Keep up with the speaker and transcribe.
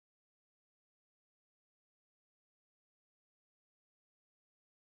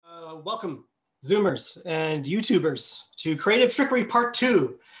Welcome, Zoomers and YouTubers, to Creative Trickery Part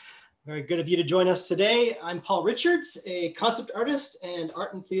 2. Very good of you to join us today. I'm Paul Richards, a concept artist and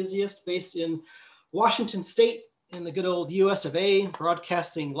art enthusiast based in Washington State in the good old US of A,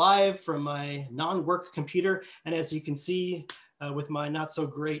 broadcasting live from my non-work computer. And as you can see, with my not so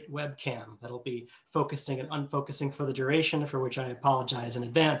great webcam, that'll be focusing and unfocusing for the duration, for which I apologize in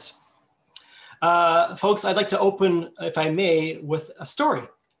advance. Folks, I'd like to open, if I may, with a story.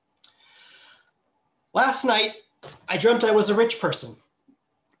 Last night, I dreamt I was a rich person,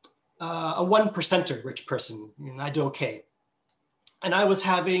 a 1%er rich person, and I do okay. And I was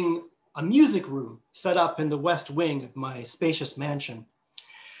having a music room set up in the west wing of my spacious mansion.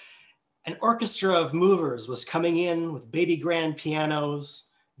 An orchestra of movers was coming in with baby grand pianos,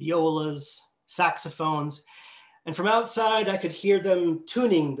 violas, saxophones, and from outside I could hear them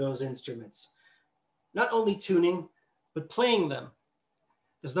tuning those instruments. Not only tuning, but playing them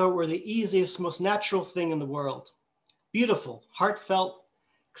as though it were the easiest, most natural thing in the world. Beautiful, heartfelt,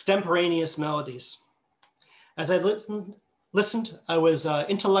 extemporaneous melodies. As I listened, I was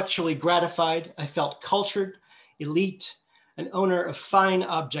intellectually gratified. I felt cultured, elite, an owner of fine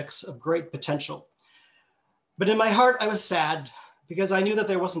objects of great potential. But in my heart, I was sad because I knew that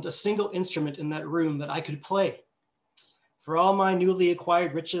there wasn't a single instrument in that room that I could play. For all my newly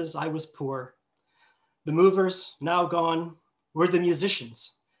acquired riches, I was poor. The movers, now gone, were the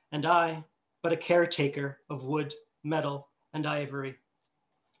musicians, and I, but a caretaker of wood, metal, and ivory.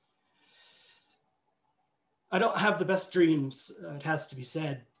 I don't have the best dreams, it has to be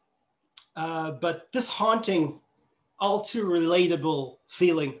said, but this haunting, all too relatable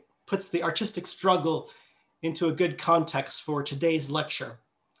feeling puts the artistic struggle into a good context for today's lecture.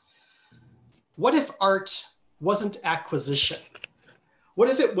 What if art wasn't acquisition? What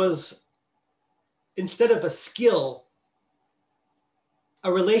if it was, instead of a skill,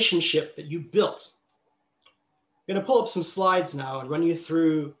 a relationship that you built? I'm going to pull up some slides now and run you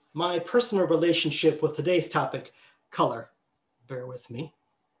through my personal relationship with today's topic, color. Bear with me.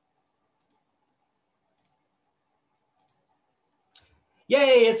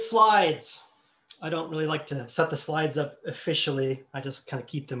 Yay, it's slides. I don't really like to set the slides up officially. I just kind of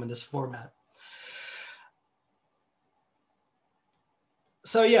keep them in this format.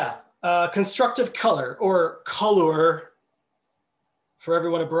 So yeah, constructive color, or color for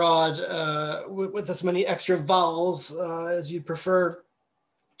everyone abroad with as many extra vowels as you prefer.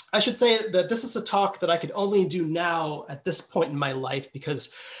 I should say that this is a talk that I could only do now at this point in my life,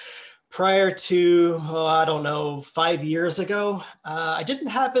 because prior to, I don't know, 5 years ago, I didn't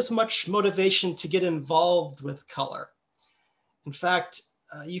have as much motivation to get involved with color. In fact,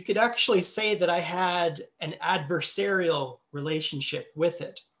 you could actually say that I had an adversarial relationship with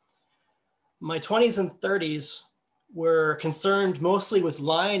it. My 20s and 30s were concerned mostly with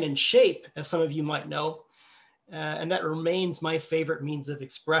line and shape, as some of you might know, and that remains my favorite means of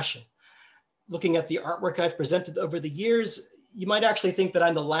expression. Looking at the artwork I've presented over the years, you might actually think that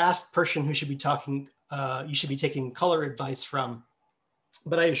I'm the last person who should be you should be taking color advice from.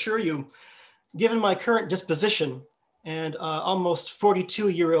 But I assure you, given my current disposition and almost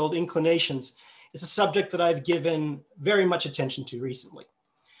 42-year-old inclinations, it's a subject that I've given very much attention to recently.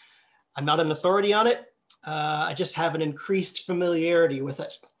 I'm not an authority on it. I just have an increased familiarity with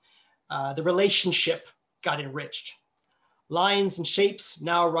it. The relationship got enriched. Lines and shapes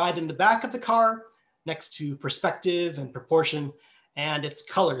now ride in the back of the car next to perspective and proportion, and it's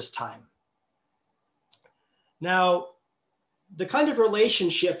colors time. Now, the kind of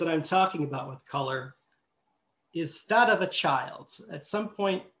relationship that I'm talking about with color is that of a child. At some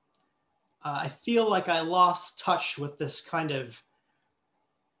point, I feel like I lost touch with this kind of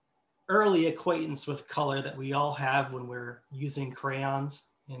early acquaintance with color that we all have when we're using crayons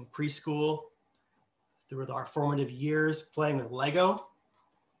in preschool, through our formative years playing with Lego.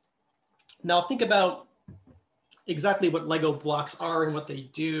 Now think about exactly what Lego blocks are and what they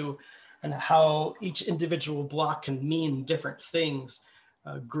do, and how each individual block can mean different things.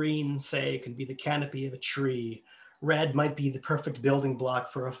 Green, say, can be the canopy of a tree. Red might be the perfect building block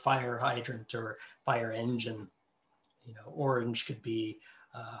for a fire hydrant or fire engine. You know, orange could be,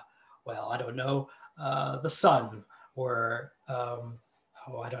 well, I don't know, the sun, or,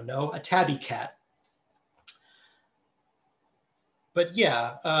 I don't know, a tabby cat. But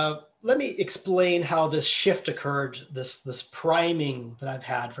yeah, let me explain how this shift occurred, this priming that I've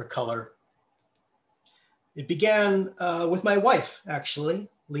had for color. It began with my wife, actually,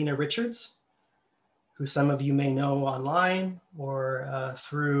 Lena Richards, who some of you may know online or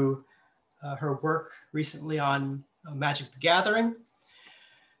through her work recently on Magic the Gathering.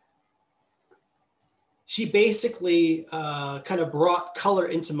 she basically kind of brought color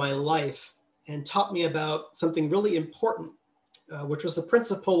into my life and taught me about something really important, which was the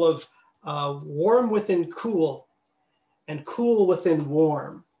principle of warm within cool and cool within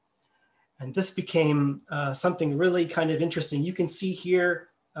warm. And this became something really kind of interesting. You can see here,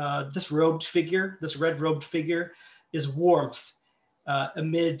 this robed figure, this red robed figure is warmth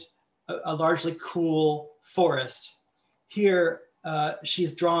amid a largely cool forest. Here,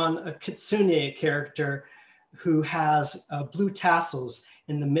 she's drawn a kitsune character who has blue tassels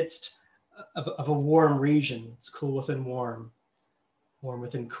in the midst of a warm region. It's cool within warm, warm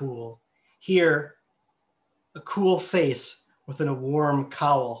within cool. Here, a cool face within a warm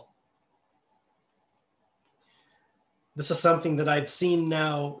cowl. This is something that I've seen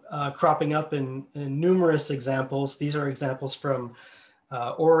now cropping up in numerous examples. These are examples from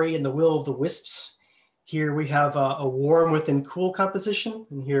Ori and the Will of the Wisps. Here we have a warm within cool composition,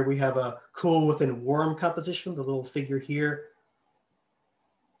 and here we have a cool within warm composition, the little figure here.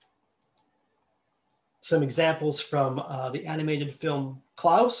 Some examples from the animated film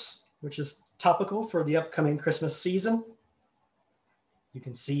Klaus, which is topical for the upcoming Christmas season. You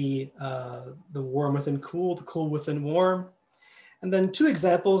can see the warm within cool, the cool within warm. And then two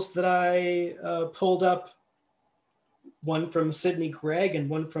examples that I pulled up, one from Sidney Gregg and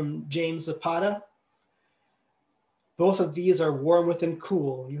one from James Zapata. Both of these are warm within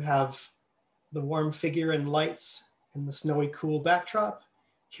cool. You have the warm figure and lights and the snowy cool backdrop.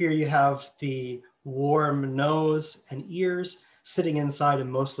 Here you have the warm nose and ears sitting inside a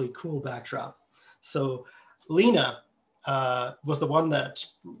mostly cool backdrop. So Lena was the one that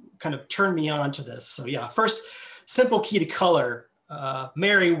kind of turned me on to this. So yeah, first, simple key to color,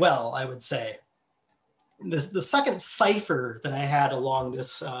 marry well, I would say. The second cipher that I had along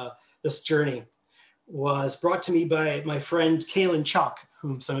this, this journey was brought to me by my friend Kaylin Chalk,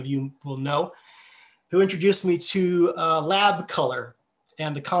 whom some of you will know, who introduced me to lab color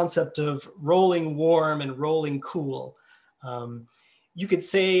and the concept of rolling warm and rolling cool. You could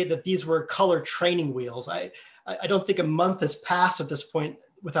say that these were color training wheels. I don't think a month has passed at this point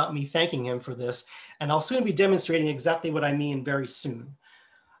without me thanking him for this, and I'll soon be demonstrating exactly what I mean very soon.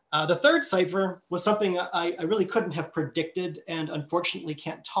 The third cipher was something I really couldn't have predicted and unfortunately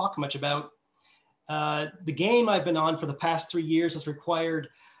can't talk much about. The game I've been on for the past 3 years has required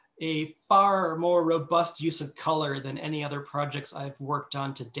a far more robust use of color than any other projects I've worked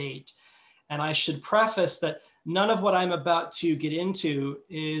on to date. And I should preface that none of what I'm about to get into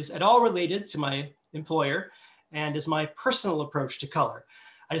is at all related to my employer and is my personal approach to color.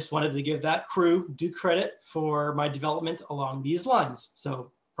 I just wanted to give that crew due credit for my development along these lines.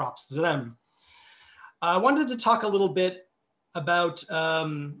 So props to them. I wanted to talk a little bit about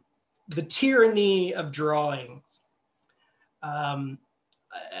the tyranny of drawings.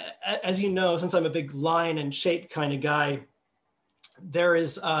 As you know, since I'm a big line and shape kind of guy, there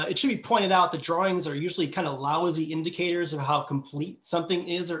is, it should be pointed out that drawings are usually kind of lousy indicators of how complete something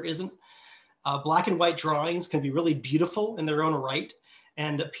is or isn't. Black and white drawings can be really beautiful in their own right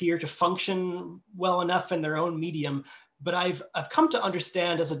and appear to function well enough in their own medium. But I've come to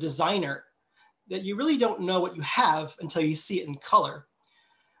understand as a designer that you really don't know what you have until you see it in color.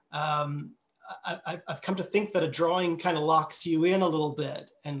 I've come to think that a drawing kind of locks you in a little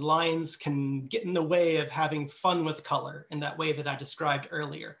bit, and lines can get in the way of having fun with color in that way that I described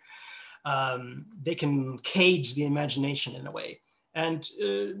earlier. They can cage the imagination in a way. And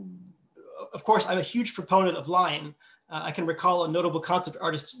of course, I'm a huge proponent of line. I can recall a notable concept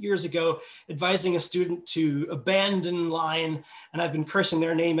artist years ago advising a student to abandon line, and I've been cursing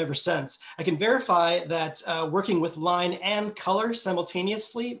their name ever since. I can verify that working with line and color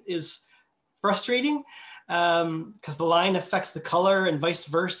simultaneously is frustrating because the line affects the color and vice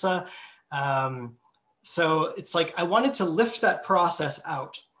versa. So it's like I wanted to lift that process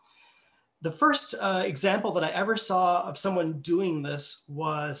out. The first example that I ever saw of someone doing this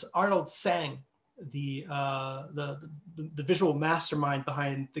was Arnold Sang, the visual mastermind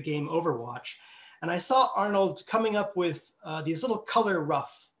behind the game Overwatch. And I saw Arnold coming up with these little color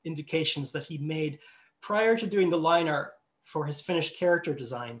rough indications that he made prior to doing the line art for his finished character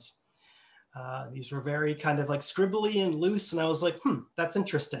designs. These were very kind of like scribbly and loose. And I was like, that's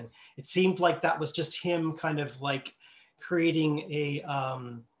interesting. It seemed like that was just him kind of like creating a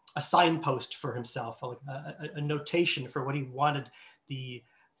signpost for himself, like a notation for what he wanted the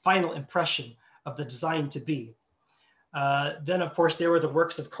final impression of the design to be. Then, of course, there were the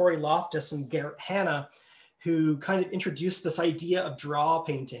works of Corey Loftus and Garrett Hanna, who kind of introduced this idea of draw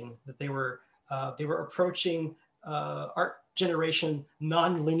painting, that they were approaching art generation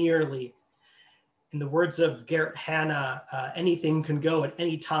non-linearly. In the words of Garrett Hanna, anything can go at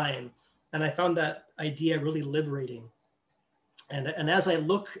any time. And I found that idea really liberating. And as I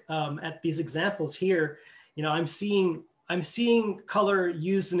look at these examples here, you know, I'm seeing color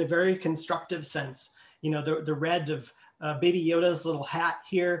used in a very constructive sense. You know, the red of Baby Yoda's little hat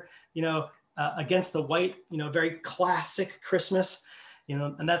here, you know, against the white, you know, very classic Christmas, you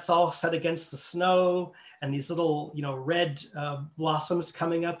know, and that's all set against the snow and these little, you know, red blossoms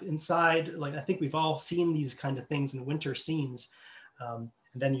coming up inside. Like, I think we've all seen these kind of things in winter scenes. And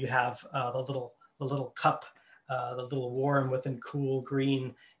then you have the little cup, the little warm within cool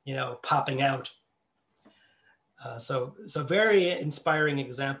green, you know, popping out. So very inspiring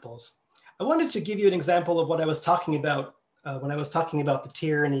examples. I wanted to give you an example of what I was talking about when I was talking about the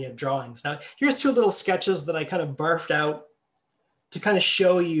tyranny of drawings. Now, here's two little sketches that I kind of barfed out to kind of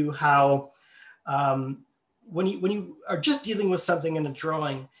show you how when you are just dealing with something in a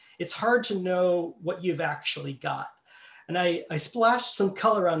drawing, it's hard to know what you've actually got. And I splashed some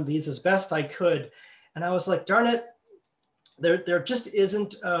color on these as best I could. And I was like, darn it, there just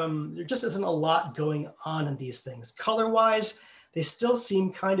isn't a lot going on in these things. Color-wise, they still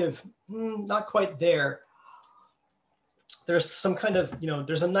seem kind of not quite there. There's some kind of, you know,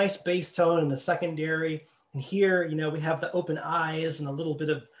 there's a nice base tone in the secondary. And here, you know, we have the open eyes and a little bit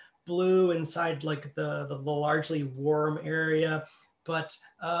of blue inside like the largely warm area, but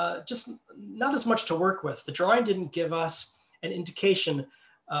just not as much to work with. The drawing didn't give us an indication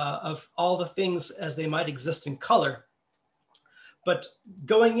of all the things as they might exist in color. But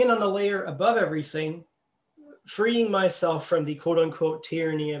going in on a layer above everything, freeing myself from the quote unquote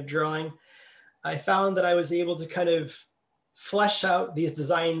tyranny of drawing, I found that I was able to kind of flesh out these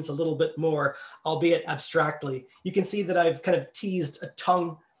designs a little bit more, albeit abstractly. You can see that I've kind of teased a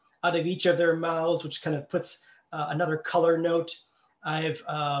tongue out of each of their mouths, which kind of puts another color note. I've,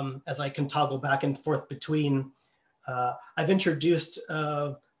 as I can toggle back and forth between, I've introduced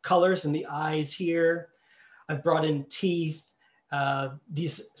colors in the eyes here. I've brought in teeth,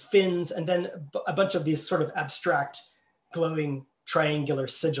 these fins, and then a bunch of these sort of abstract glowing triangular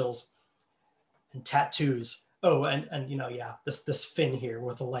sigils and tattoos. Oh, and you know, yeah, this fin here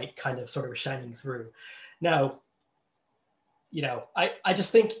with the light kind of sort of shining through. Now, you know, I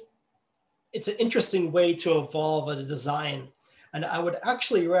just think it's an interesting way to evolve a design. And I would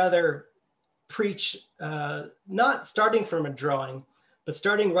actually rather preach not starting from a drawing, but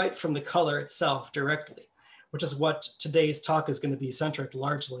starting right from the color itself directly, which is what today's talk is going to be centered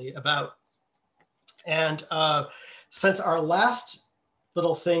largely about. And since our last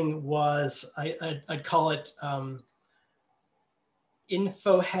little thing was, I'd call it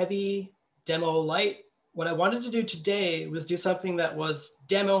info heavy, demo light. What I wanted to do today was do something that was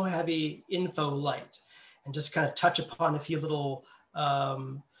demo heavy, info light, and just kind of touch upon a few little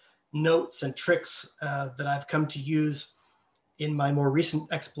notes and tricks that I've come to use in my more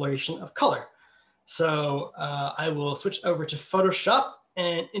recent exploration of color. So I will switch over to Photoshop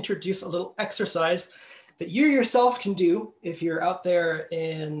and introduce a little exercise that you yourself can do if you're out there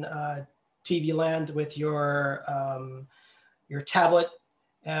in TV land with your tablet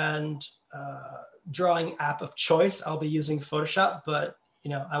and drawing app of choice. I'll be using Photoshop, but you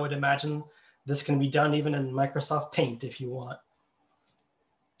know, I would imagine this can be done even in Microsoft Paint if you want.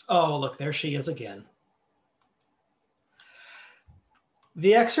 Oh, look, there she is again.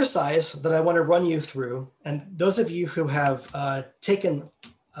 The exercise that I want to run you through, and those of you who have taken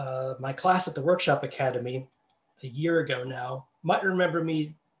my class at the Workshop Academy a year ago now might remember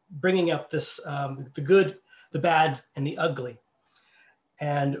me bringing up this, the good, the bad, and the ugly.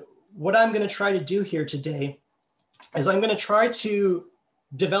 And what I'm going to try to do here today is I'm going to try to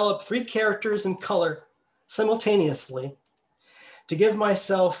develop 3 characters in color simultaneously to give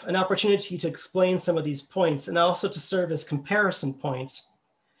myself an opportunity to explain some of these points and also to serve as comparison points.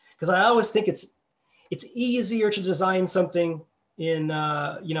 Because I always think it's easier to design something in,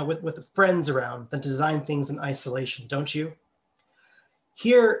 you know, with friends around than to design things in isolation, don't you?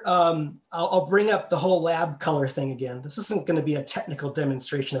 Here, I'll bring up the whole lab color thing again. This isn't going to be a technical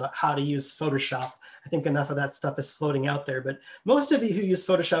demonstration about how to use Photoshop. I think enough of that stuff is floating out there, but most of you who use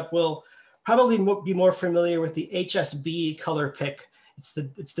Photoshop will probably be more familiar with the HSB color pick. It's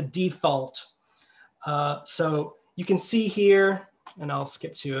the default. So you can see here, and I'll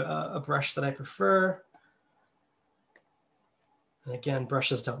skip to a brush that I prefer. And again,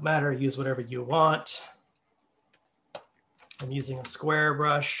 brushes don't matter, use whatever you want. I'm using a square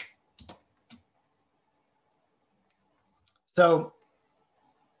brush. So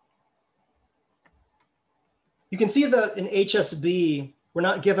you can see that in HSB, we're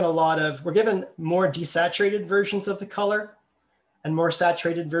not given a lot of, we're given more desaturated versions of the color and more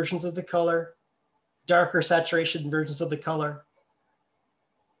saturated versions of the color, darker saturation versions of the color,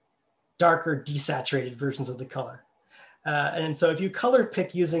 darker desaturated versions of the color. And so if you color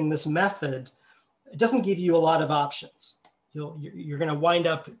pick using this method, it doesn't give you a lot of options. You're going to wind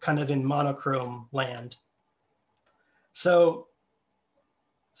up kind of in monochrome land. So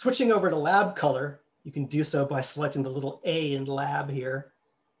switching over to lab color, you can do so by selecting the little A in lab here.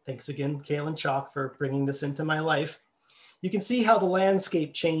 Thanks again, Kale and Chalk, for bringing this into my life. You can see how the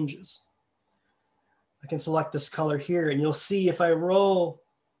landscape changes. I can select this color here, and you'll see if I roll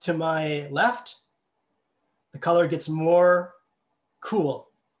to my left, the color gets more cool.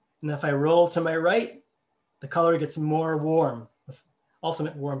 And if I roll to my right, the color gets more warm, with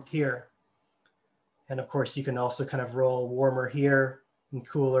ultimate warmth here. And of course, you can also kind of roll warmer here and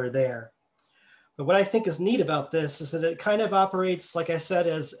cooler there. But what I think is neat about this is that it kind of operates, like I said,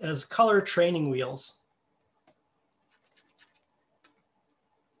 as color training wheels.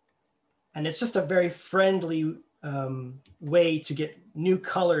 And it's just a very friendly way to get new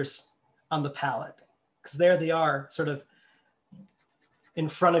colors on the palette, because there they are sort of in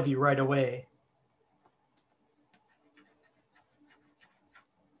front of you right away.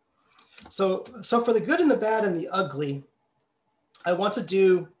 So for the good and the bad and the ugly, I want to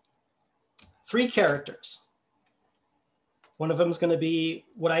do 3 characters. One of them is going to be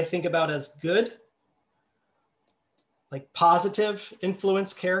what I think about as good, like positive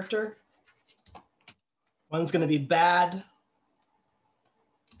influence character. One's going to be bad,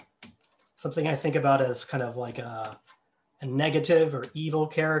 something I think about as kind of like a negative or evil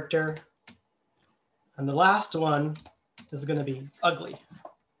character. And the last one is going to be ugly.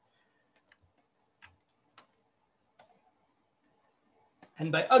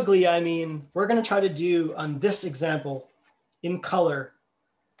 And by ugly, I mean, we're going to try to do on this example in color,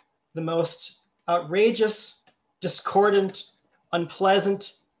 the most outrageous, discordant,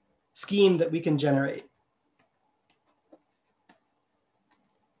 unpleasant scheme that we can generate.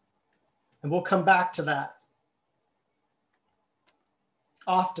 And we'll come back to that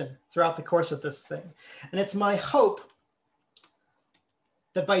often throughout the course of this thing. And it's my hope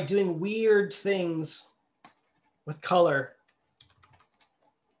that by doing weird things with color,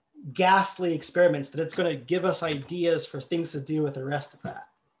 ghastly experiments, that it's going to give us ideas for things to do with the rest of that.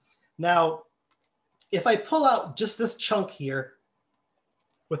 Now, if I pull out just this chunk here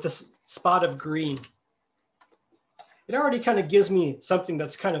with this spot of green, it already kind of gives me something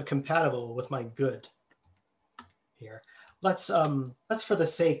that's kind of compatible with my good here. Let's for the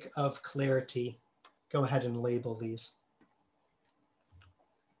sake of clarity, go ahead and label these.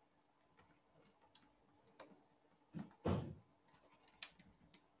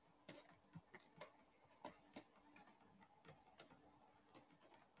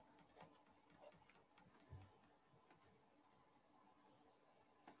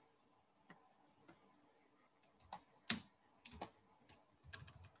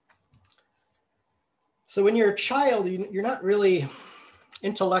 So when you're a child, you're not really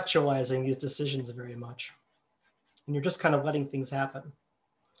intellectualizing these decisions very much. And you're just kind of letting things happen.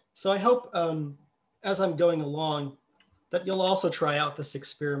 So I hope as I'm going along that you'll also try out this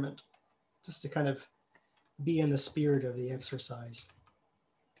experiment just to kind of be in the spirit of the exercise.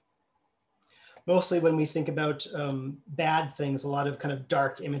 Mostly when we think about bad things, a lot of kind of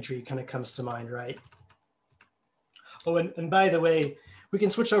dark imagery kind of comes to mind, right? Oh, and by the way, we can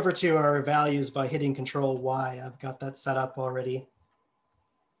switch over to our values by hitting Control Y. I've got that set up already.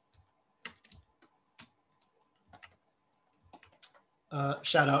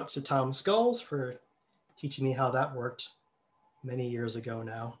 Shout out to Tom Skulls for teaching me how that worked many years ago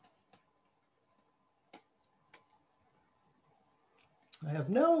now. I have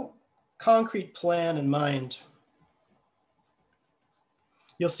no concrete plan in mind.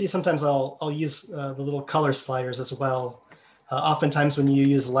 You'll see sometimes I'll use the little color sliders as well. Oftentimes when you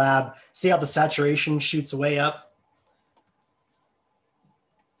use lab, see how the saturation shoots way up?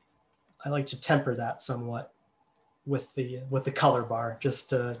 I like to temper that somewhat with the color bar,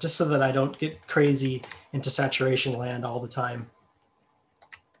 just so that I don't get crazy into saturation land all the time.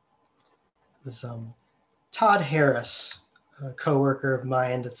 This Todd Harris, a coworker of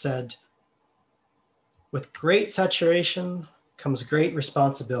mine, that said, "With great saturation comes great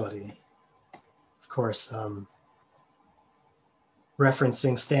responsibility." Of course,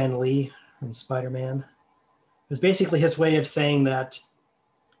 referencing Stan Lee from Spider-Man. It was basically his way of saying that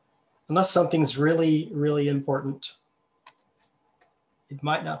unless something's really, really important, it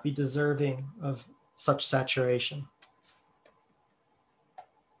might not be deserving of such saturation.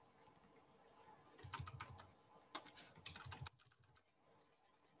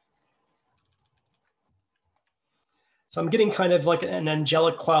 So I'm getting kind of like an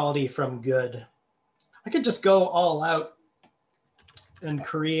angelic quality from good. I could just go all out and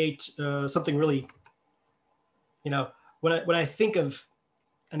create something really, you know, when I think of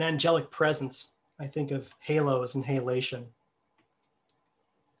an angelic presence, I think of halos and halation.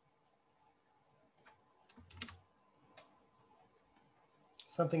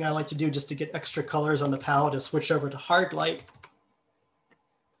 Something I like to do just to get extra colors on the palette is switch over to hard light.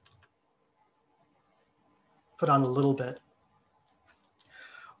 Put on a little bit.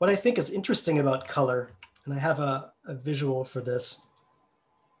 What I think is interesting about color, and I have a visual for this,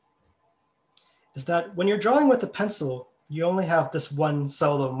 is that when you're drawing with a pencil, you only have this one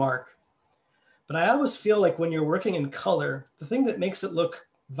solo mark. But I always feel like when you're working in color, the thing that makes it look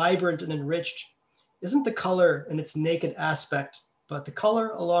vibrant and enriched isn't the color in its naked aspect, but the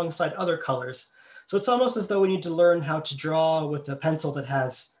color alongside other colors. So it's almost as though we need to learn how to draw with a pencil that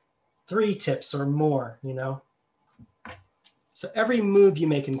has 3 tips or more, you know? So every move you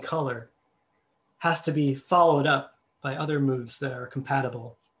make in color has to be followed up by other moves that are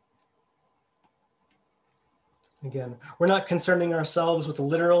compatible. Again, we're not concerning ourselves with the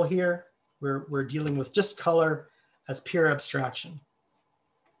literal here. We're dealing with just color as pure abstraction.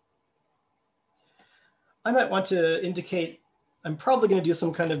 I might want to indicate I'm probably going to do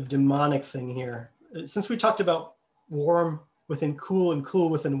some kind of demonic thing here. Since we talked about warm within cool and cool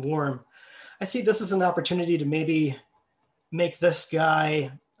within warm, I see this as an opportunity to maybe make this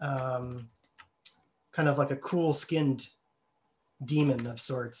guy kind of like a cool-skinned demon of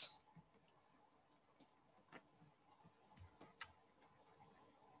sorts.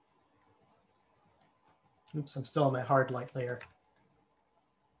 Oops, I'm still on my hard light layer.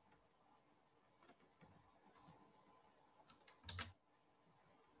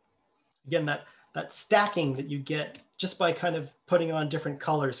 Again, that stacking that you get just by kind of putting on different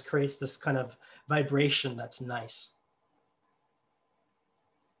colors creates this kind of vibration that's nice.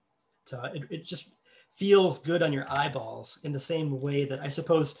 It just feels good on your eyeballs in the same way that I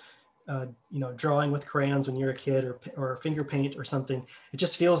suppose, you know, drawing with crayons when you're a kid or finger paint or something, it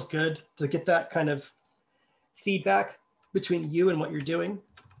just feels good to get that kind of feedback between you and what you're doing.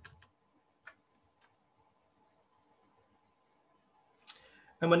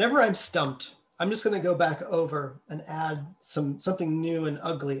 And whenever I'm stumped, I'm just going to go back over and add something new and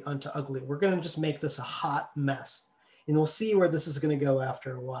ugly onto ugly. We're going to just make this a hot mess. And we'll see where this is going to go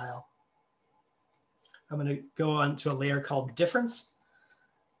after a while. I'm going to go on to a layer called difference.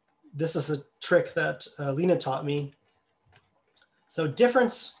 This is a trick that Lena taught me. So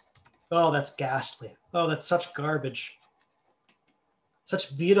difference, oh, that's ghastly. Oh, that's such garbage.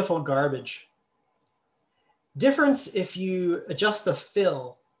 Such beautiful garbage. Difference, if you adjust the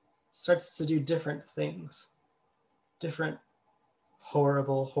fill, starts to do different things. Different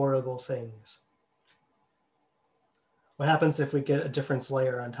horrible, horrible things. What happens if we get a difference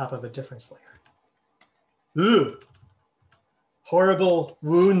layer on top of a difference layer? Ooh, horrible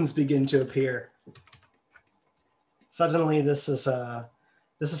wounds begin to appear. Suddenly, this is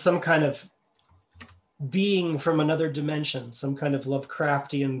some kind of being from another dimension, some kind of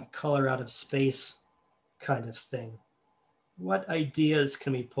Lovecraftian color out of space kind of thing. What ideas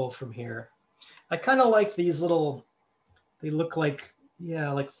can we pull from here? I kind of like these little, they look like, yeah,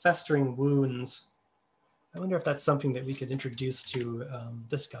 like festering wounds. I wonder if that's something that we could introduce to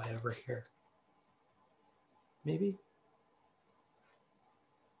this guy over here. Maybe?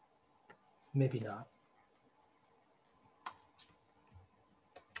 Maybe not.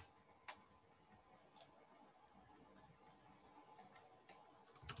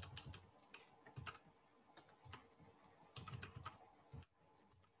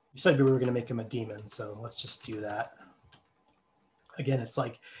 You said we were going to make him a demon, so let's just do that. Again, it's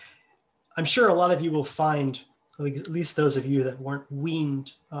like, I'm sure a lot of you will find, at least those of you that weren't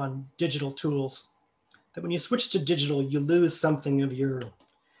weaned on digital tools, that when you switch to digital, you lose something of your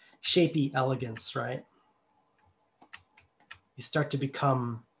shapy elegance, right? You start to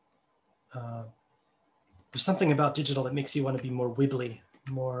become, there's something about digital that makes you want to be more wibbly,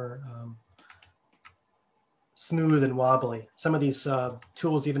 more smooth and wobbly. Some of these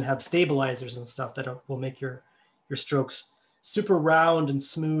tools even have stabilizers and stuff that will make your strokes super round and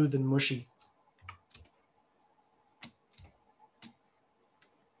smooth and mushy.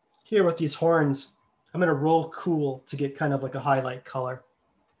 Here with these horns, I'm going to roll cool to get kind of like a highlight color.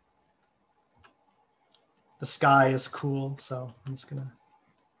 The sky is cool, so I'm just going to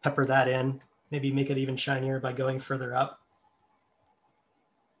pepper that in, maybe make it even shinier by going further up.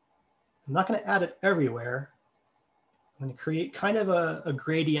 I'm not going to add it everywhere. I'm going to create kind of a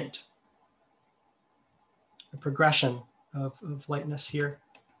gradient, a progression of lightness here,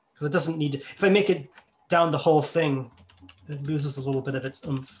 because it doesn't need to, if I make it down the whole thing, it loses a little bit of its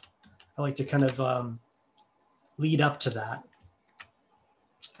oomph. I like to kind of lead up to that.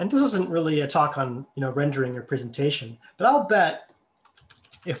 and this isn't really a talk on, rendering or presentation, but I'll bet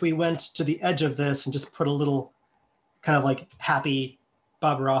if we went to the edge of this and just put a little kind of like happy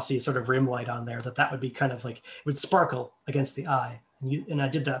Bob Rossi sort of rim light on there, that would be kind of like, it would sparkle against the eye. And I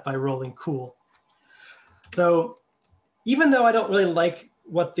did that by rolling cool. So even though I don't really like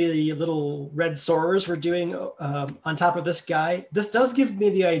what the little red soarers were doing on top of this guy, this does give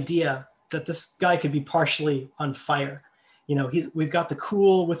me the idea that this guy could be partially on fire. We've got the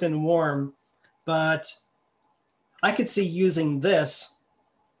cool within warm, but I could see using this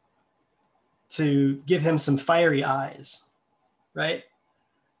to give him some fiery eyes, right?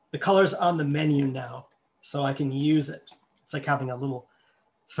 The color's on the menu now, so I can use it. It's like having a little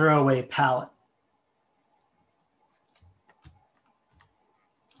throwaway palette.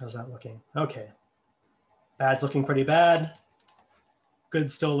 How's that looking? Okay. Bad's looking pretty bad.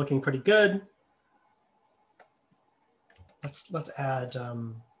 Good's still looking pretty good. Let's add,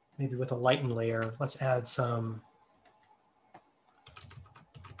 maybe with a lighten layer, let's add some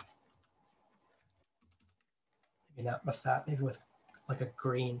maybe not with that, maybe with like a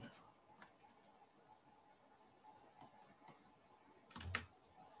green.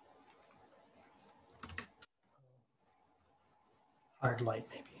 Hard light,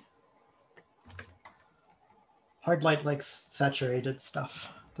 maybe. Hard light likes saturated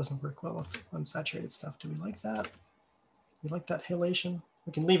stuff. Doesn't work well with unsaturated stuff. Do we like that? We like that halation?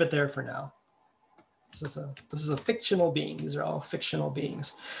 We can leave it there for now. This is a fictional being. These are all fictional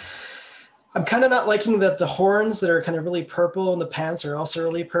beings. I'm kind of not liking that the horns that are kind of really purple and the pants are also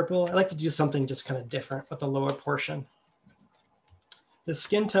really purple. I like to do something just kind of different with the lower portion. The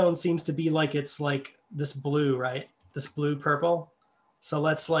skin tone seems to be like it's like this blue, right? This blue purple. So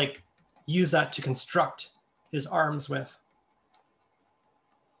let's like use that to construct his arms with.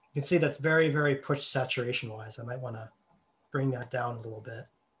 You can see that's very, very pushed saturation wise. I might want to bring that down a little bit.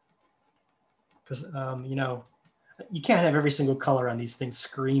 Because, you can't have every single color on these things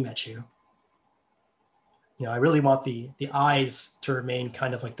scream at you. I really want the eyes to remain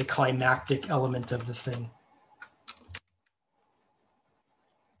kind of like the climactic element of the thing.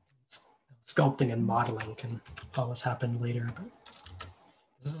 Sculpting and modeling can always happen later, but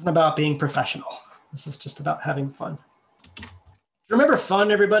this isn't about being professional. This is just about having fun. Do you remember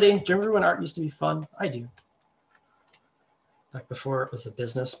fun, everybody? Do you remember when art used to be fun? I do. Back before it was a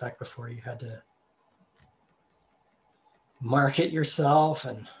business, back before you had to market yourself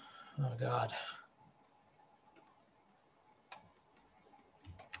and, oh God.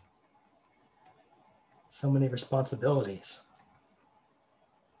 So many responsibilities.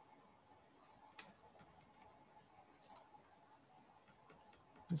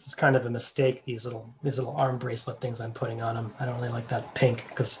 This is kind of a mistake, these little arm bracelet things I'm putting on them. I don't really like that pink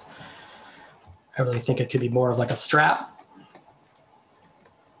because I really think it could be more of like a strap.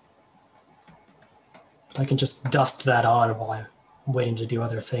 But I can just dust that on while I'm waiting to do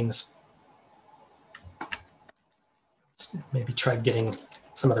other things. Let's maybe try getting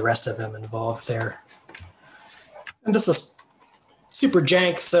some of the rest of them involved there. And this is super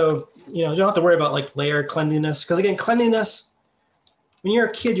jank, so you don't have to worry about like layer cleanliness. Because again, cleanliness, when you're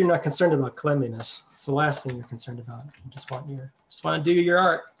a kid, you're not concerned about cleanliness. It's the last thing you're concerned about. You just want to do your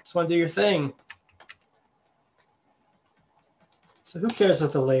art, just want to do your thing. So who cares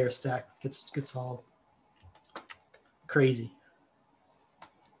if the layer stack gets all crazy?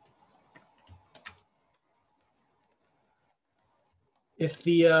 If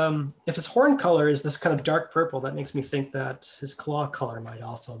his horn color is this kind of dark purple, that makes me think that his claw color might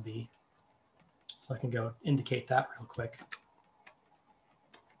also be. So I can go indicate that real quick.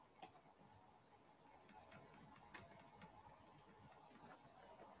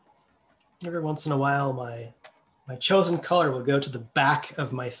 Every once in a while, my chosen color will go to the back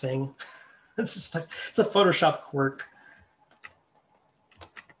of my thing. It's just like, it's a Photoshop quirk.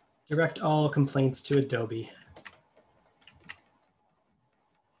 Direct all complaints to Adobe.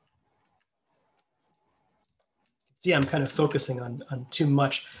 See, I'm kind of focusing on too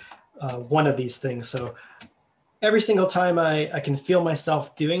much one of these things. So every single time I can feel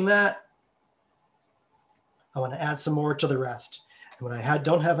myself doing that, I want to add some more to the rest. And when I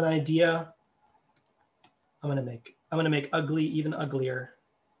don't have an idea, I'm gonna make ugly even uglier.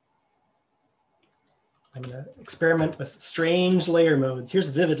 I'm gonna experiment with strange layer modes. Here's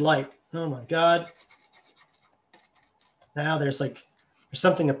vivid light. Oh my God. Now there's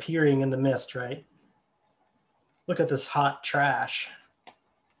something appearing in the mist, right? Look at this hot trash.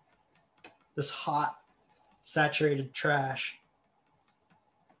 This hot, saturated trash.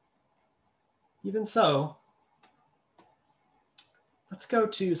 Even so, let's go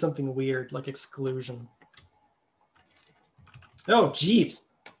to something weird like exclusion. Oh, jeeps.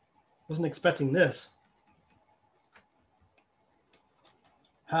 Wasn't expecting this.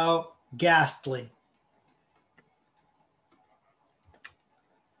 How ghastly.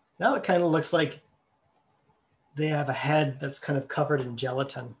 Now it kind of looks like they have a head that's kind of covered in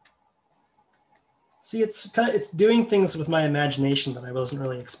gelatin. See, it's doing things with my imagination that I wasn't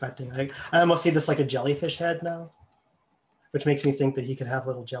really expecting. I almost see this like a jellyfish head now, which makes me think that he could have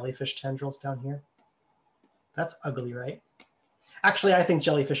little jellyfish tendrils down here. That's ugly, right? Actually, I think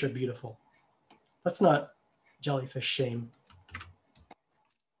jellyfish are beautiful. Let's not jellyfish shame.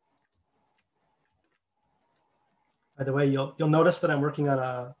 By the way, you'll notice that I'm working on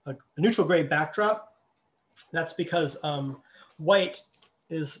a neutral gray backdrop. That's because white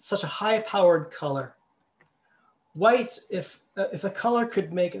is such a high-powered color. White, if a color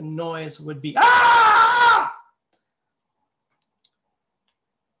could make a noise, would be ah!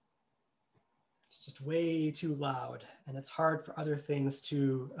 It's just way too loud, and it's hard for other things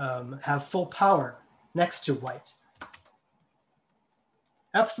to have full power next to white.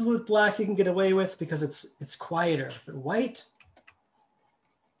 Absolute black you can get away with because it's quieter, but white,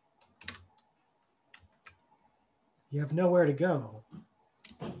 you have nowhere to go.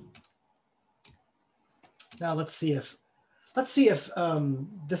 Now let's see if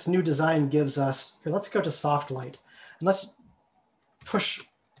this new design gives us, here, let's go to soft light and let's push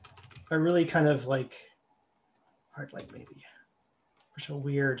a really kind of like hard light maybe. Push a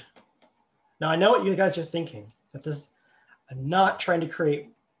weird. Now I know what you guys are thinking, that this, I'm not trying to create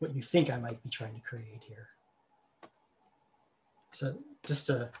what you think I might be trying to create here. So just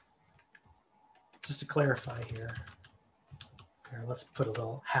to clarify here, let's put a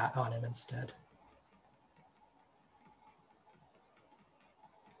little hat on him instead.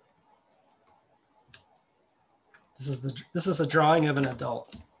 This is a drawing of an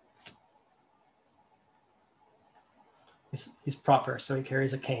adult. He's proper, so he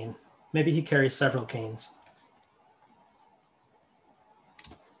carries a cane. Maybe he carries several canes.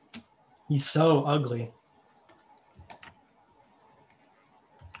 He's so ugly.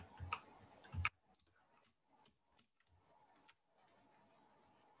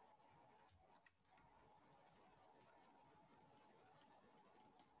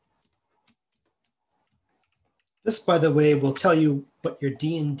 This, by the way, will tell you what your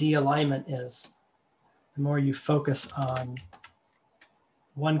D&D alignment is. The more you focus on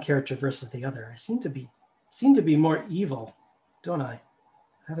one character versus the other. I seem to be more evil, don't I?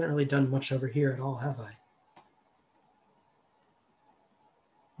 I haven't really done much over here at all, have I?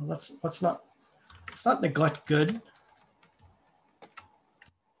 Well, let's not neglect good.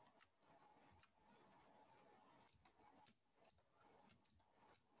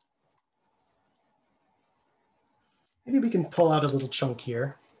 Maybe we can pull out a little chunk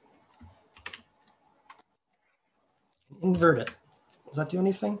here. Invert it. Does that do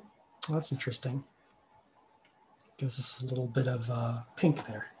anything? Well, that's interesting. Gives us a little bit of pink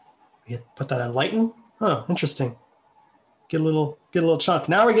there. We put that on lighten. Oh, interesting. Get a little chunk.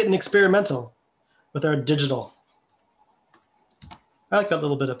 Now we're getting experimental with our digital. I like that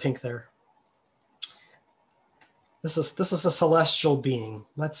little bit of pink there. This is a celestial being.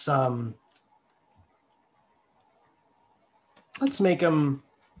 Let's make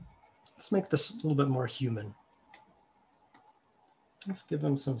this a little bit more human. Let's give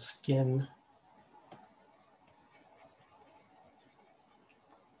him some skin.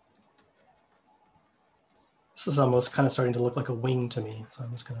 This is almost kind of starting to look like a wing to me. So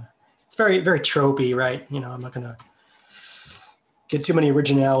I'm just gonna, it's very, very tropey, right? You know, I'm not gonna get too many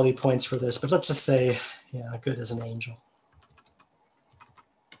originality points for this, but let's just say, yeah, good as an angel.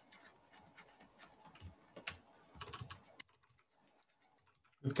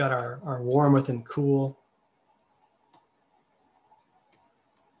 We've got our warm within cool.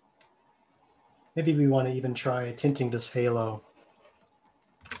 Maybe we want to even try tinting this halo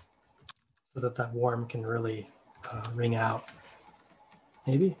so that warm can really ring out.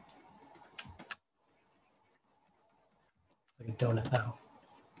 Maybe. It's like a donut now.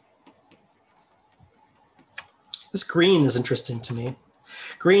 This green is interesting to me.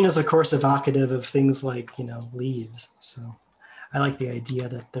 Green is, of course, evocative of things like, you know, leaves. So I like the idea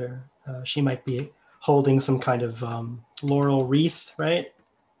that she might be holding some kind of laurel wreath, right?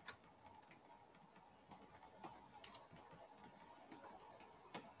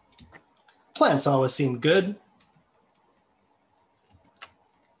 Plants always seem good.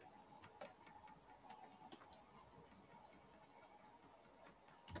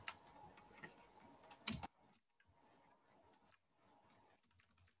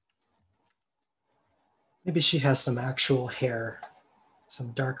 Maybe she has some actual hair,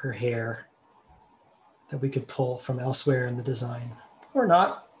 some darker hair that we could pull from elsewhere in the design, or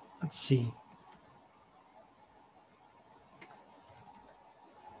not. Let's see.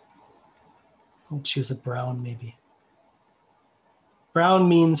 I'll choose a brown maybe. Brown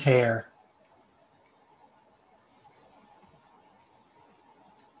means hair.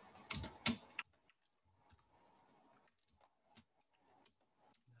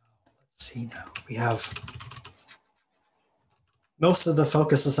 Let's see now. We have most of the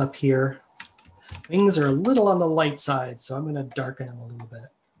focus is up here. Wings are a little on the light side, so I'm going to darken them a little bit.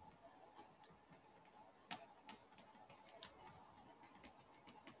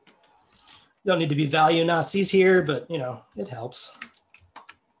 You don't need to be value Nazis here, but you know, it helps.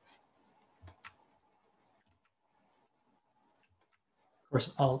 Of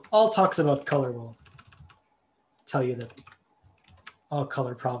course, all talks about color will tell you that all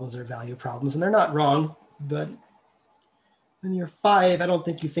color problems are value problems, and they're not wrong, but when you're 5, I don't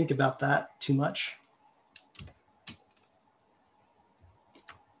think you think about that too much.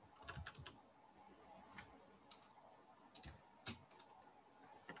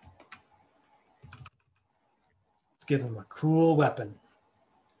 Let's give him a cool weapon.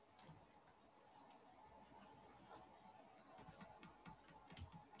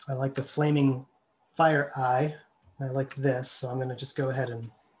 I like the flaming fire eye. I like this, so I'm going to just go ahead and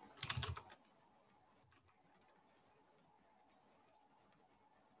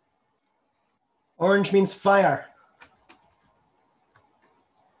orange means fire.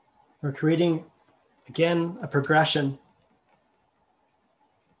 We're creating, again, a progression.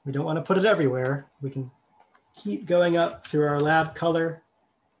 We don't want to put it everywhere. We can keep going up through our lab color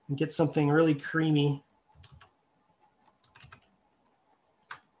and get something really creamy.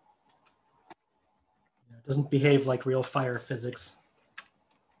 It doesn't behave like real fire physics.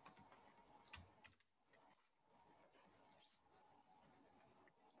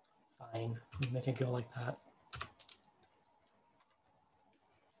 Fine, we make it go like that.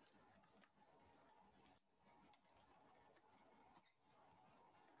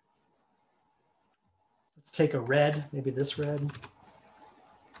 Let's take a red, maybe this red.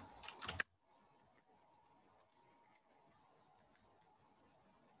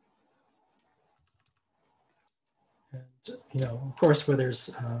 And, you know, of course, where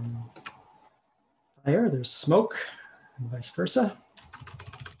there's fire, there's smoke, and vice versa.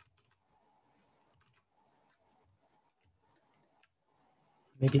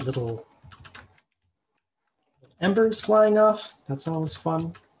 Maybe little embers flying off. That's always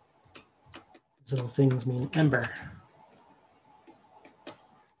fun. These little things mean ember.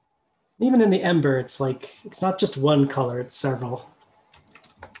 Even in the ember, it's like, it's not just one color, it's several.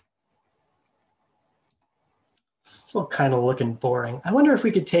 It's still kind of looking boring. I wonder if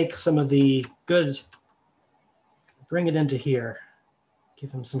we could take some of the good, bring it into here,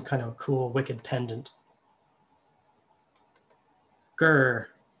 give him some kind of cool, wicked pendant. Grr.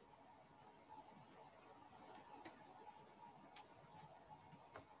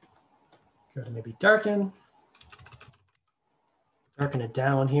 Go to maybe darken. Darken it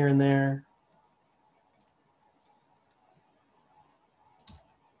down here and there.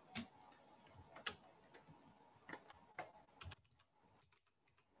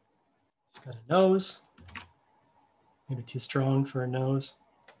 It's got a nose. Maybe too strong for a nose.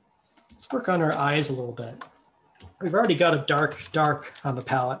 Let's work on our eyes a little bit. We've already got a dark on the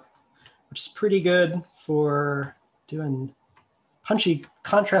palette, which is pretty good for doing punchy,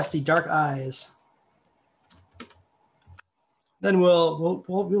 contrasty dark eyes. Then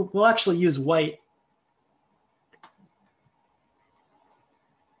we'll actually use white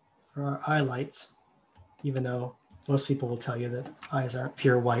for our highlights, even though most people will tell you that eyes aren't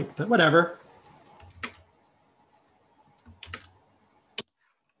pure white, but whatever.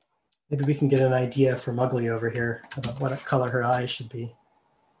 Maybe we can get an idea from Ugly over here about what color her eyes should be.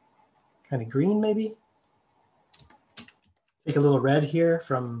 Kind of green, maybe? Take a little red here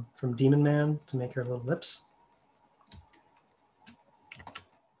from Demon Man to make her little lips.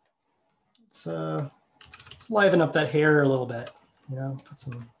 Let's liven up that hair a little bit, you know, put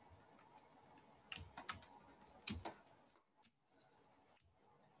some.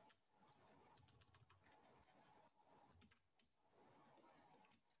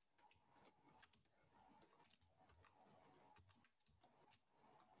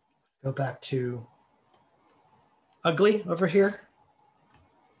 Go back to Ugly over here.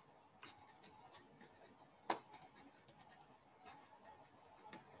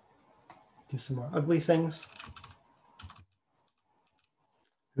 Do some more ugly things.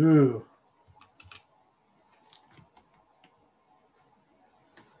 Ooh.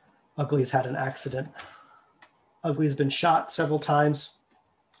 Ugly's had an accident. Ugly's been shot several times.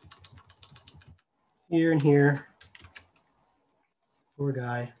 Here and here. Poor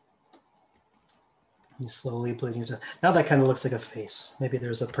guy. He's slowly bleeding to death. Now that kind of looks like a face. Maybe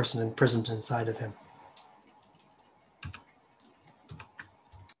there's a person imprisoned inside of him.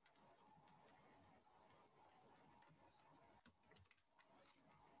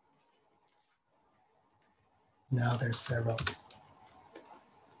 Now there's several.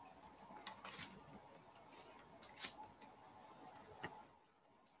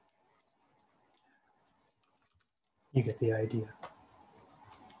 You get the idea.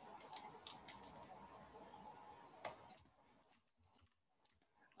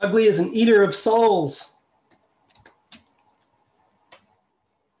 Ugly is an eater of souls.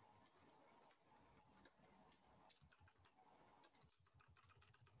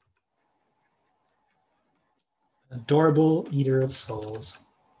 Adorable eater of souls.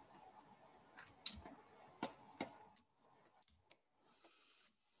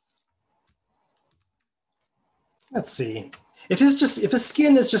 Let's see. If his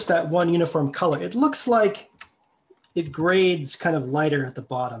skin is just that one uniform color, it looks like it grades kind of lighter at the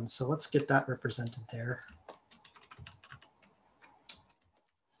bottom. So let's get that represented there.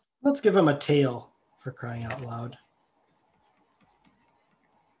 Let's give him a tail, for crying out loud.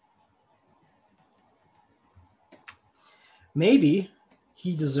 Maybe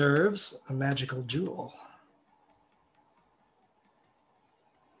he deserves a magical jewel.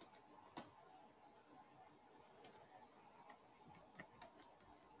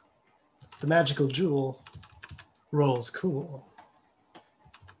 The magical jewel rolls cool.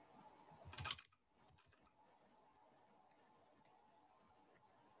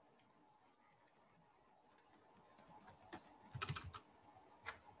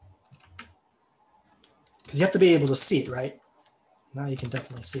 Because you have to be able to see it, right? Now you can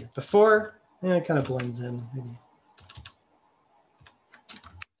definitely see it. Before, it kind of blends in. Maybe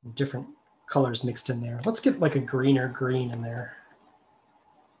some different colors mixed in there. Let's get like a greener green in there.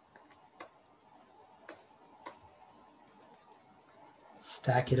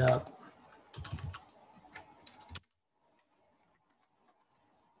 Stack it up.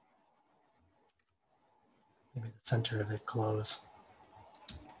 Maybe the center of it glows.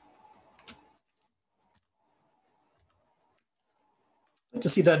 I'd like to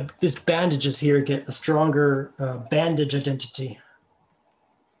see that these bandages here get a stronger bandage identity.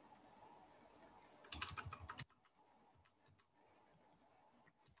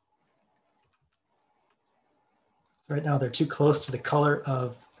 So right now they're too close to the color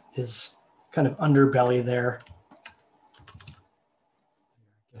of his kind of underbelly there.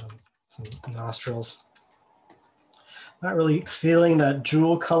 Some nostrils. Not really feeling that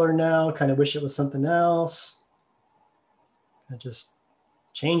jewel color now. Kind of wish it was something else. I just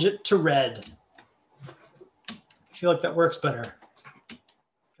change it to red. I feel like that works better.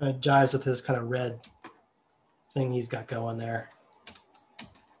 Kind of jives with his kind of red thing he's got going there.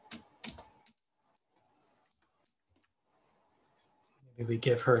 Maybe we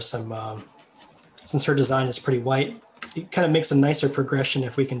give her some, since her design is pretty white, it kind of makes a nicer progression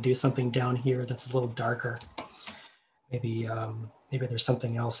if we can do something down here that's a little darker. Maybe maybe there's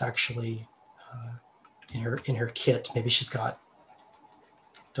something else actually in her kit. Maybe she's got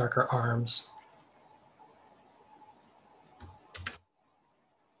darker arms.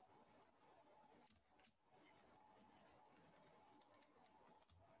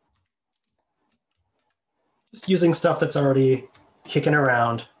 Just using stuff that's already kicking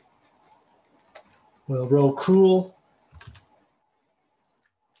around. We'll roll cool.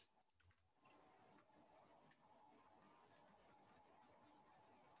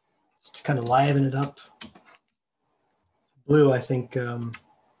 Just to kind of liven it up. Blue, I think,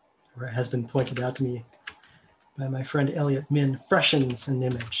 has been pointed out to me by my friend Elliot Min, freshens an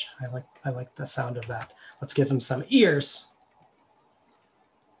image. I like the sound of that. Let's give him some ears.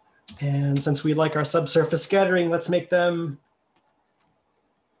 And since we like our subsurface scattering, let's make them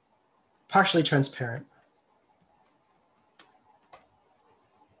partially transparent.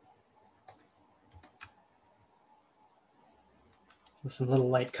 With some little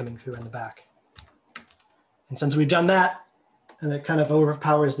light coming through in the back. And since we've done that, and it kind of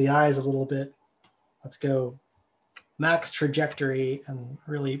overpowers the eyes a little bit, let's go max trajectory and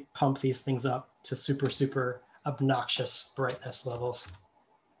really pump these things up to super, super obnoxious brightness levels.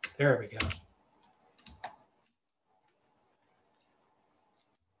 There we go.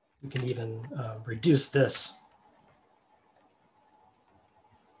 We can even reduce this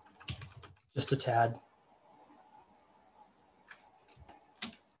just a tad.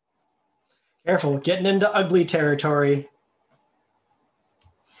 Careful, getting into ugly territory.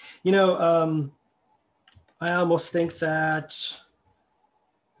 You know, I almost think that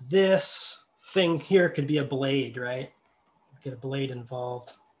this thing here could be a blade, right? Get a blade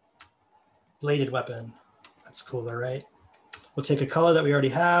involved. Bladed weapon. That's cooler, right? We'll take a color that we already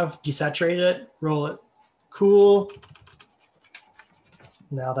have, desaturate it, roll it cool.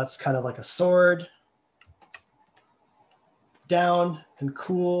 Now that's kind of like a sword. Down and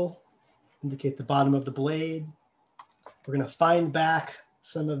cool, indicate the bottom of the blade. We're going to find back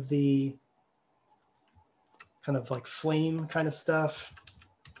some of the kind of like flame kind of stuff.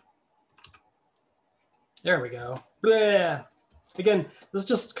 There we go. Bleh. Again, this is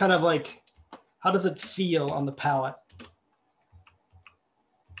just kind of like, how does it feel on the palette?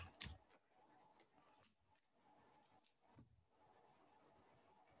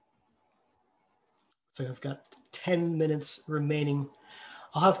 So I've got 10 minutes remaining.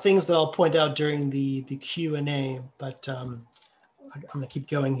 I'll have things that I'll point out during the Q&A, but I'm gonna keep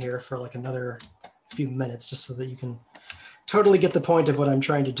going here for like another few minutes just so that you can totally get the point of what I'm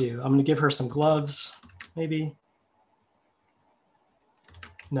trying to do. I'm gonna give her some gloves, maybe.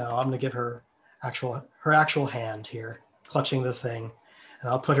 No, I'm gonna give her her actual hand here, clutching the thing. And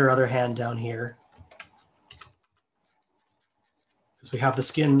I'll put her other hand down here because we have the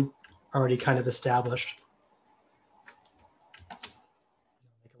skin already kind of established. Make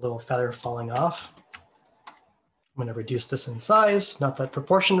a little feather falling off. I'm going to reduce this in size. Not that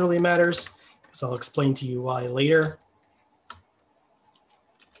proportion really matters, because I'll explain to you why later.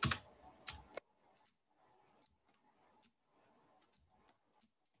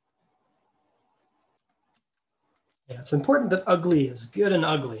 Yeah, it's important that ugly is good and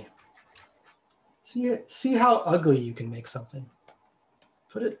ugly. See how ugly you can make something.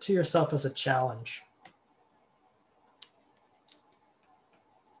 Put it to yourself as a challenge.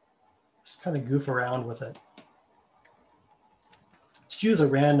 Just kind of goof around with it. Just use a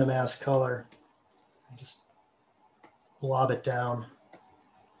random ass color and just blob it down.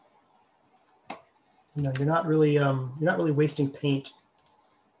 You know, you're not really wasting paint.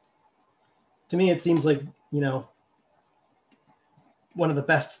 To me, it seems like, you know, one of the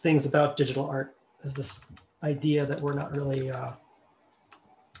best things about digital art is this idea that we're not really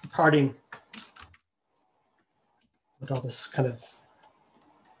parting with all this kind of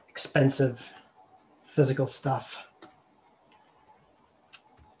expensive physical stuff.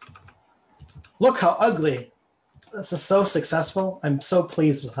 Look how ugly. This is so successful. I'm so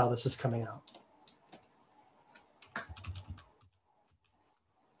pleased with how this is coming out.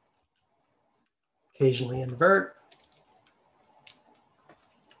 Occasionally invert.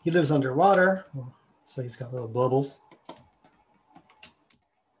 He lives underwater, so he's got little bubbles.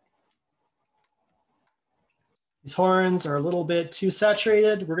 These horns are a little bit too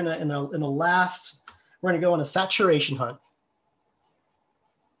saturated. We're gonna, in the last, we're gonna go on a saturation hunt.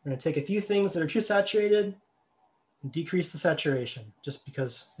 We're gonna take a few things that are too saturated and decrease the saturation just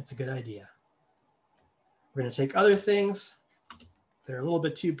because it's a good idea. We're gonna take other things that are a little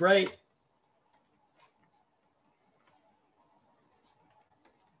bit too bright.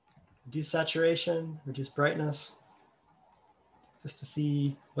 Reduce saturation, reduce brightness, just to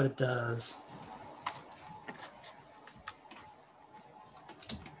see what it does.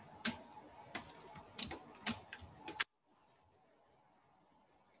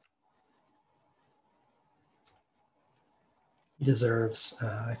 He deserves,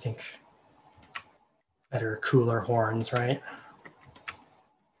 I think, better, cooler horns, right?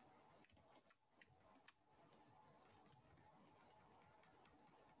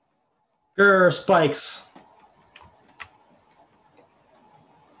 Grr, spikes.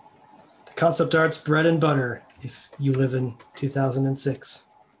 The concept art's bread and butter if you live in 2006.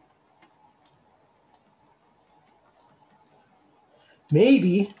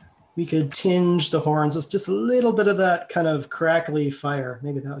 Maybe we could tinge the horns with just a little bit of that kind of crackly fire.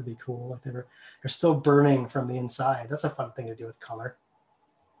 Maybe that would be cool. Like they're still burning from the inside. That's a fun thing to do with color.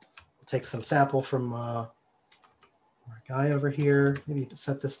 We'll take some sample from our guy over here. Maybe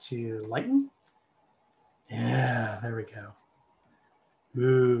set this to lighten. Yeah, there we go.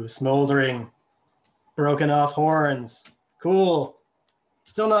 Ooh, smoldering, broken off horns. Cool.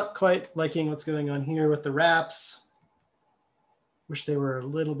 Still not quite liking what's going on here with the wraps. Wish they were a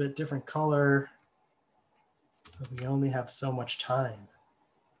little bit different color, but we only have so much time.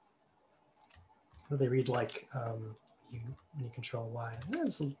 What do they read like when you control Y?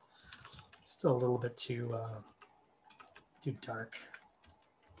 It's still a little bit too dark.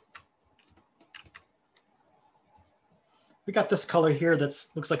 We got this color here that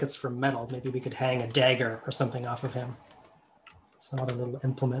looks like it's from metal. Maybe we could hang a dagger or something off of him. Some other little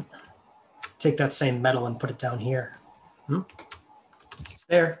implement. Take that same metal and put it down here. It's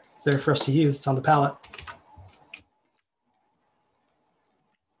there. It's there for us to use. It's on the palette.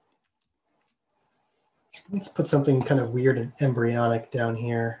 Let's put something kind of weird and embryonic down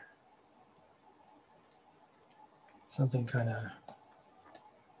here. Something kind of,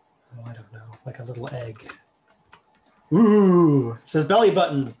 oh, I don't know, like a little egg. Ooh, it says belly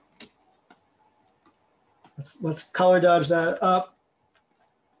button. Let's color dodge that up.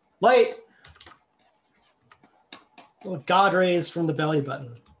 Light. Little God rays from the belly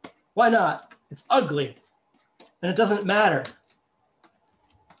button. Why not? It's ugly, and it doesn't matter.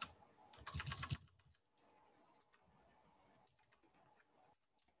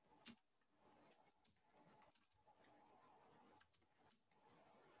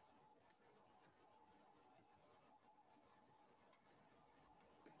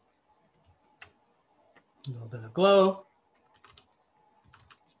 A little bit of glow,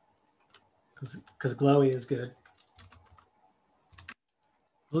 because glowy is good.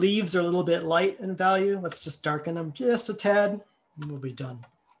 Leaves are a little bit light in value. Let's just darken them just a tad, and we'll be done.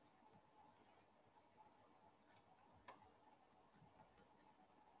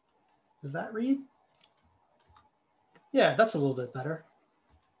 Does that read? Yeah, that's a little bit better.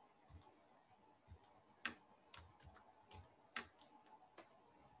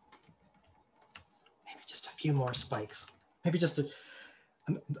 Maybe just a few more spikes. Maybe just a,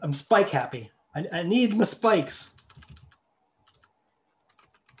 I'm spike happy. I need my spikes.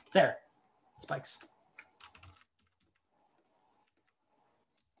 There, spikes.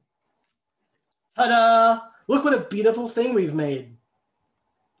 Ta-da! Look what a beautiful thing we've made.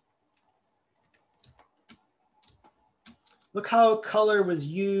 Look how color was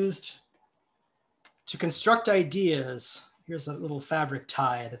used to construct ideas. Here's a little fabric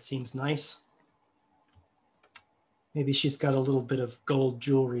tie that seems nice. Maybe she's got a little bit of gold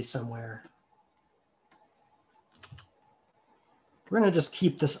jewelry somewhere. We're gonna just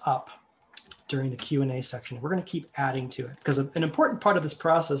keep this up during the Q&A section. We're gonna keep adding to it because an important part of this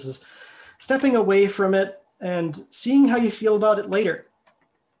process is stepping away from it and seeing how you feel about it later.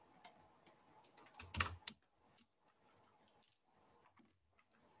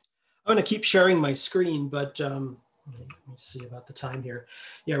 I'm gonna keep sharing my screen, but let me see about the time here.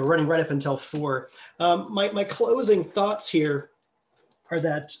 Yeah, we're running right up until 4. My closing thoughts here are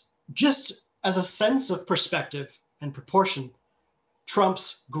that just as a sense of perspective and proportion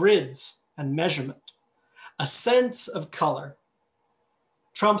trumps grids and measurement, a sense of color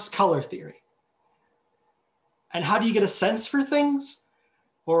trumps color theory. And how do you get a sense for things,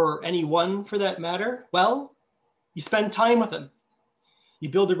 or anyone for that matter? Well, you spend time with them. You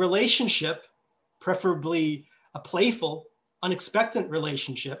build a relationship, preferably a playful, unexpected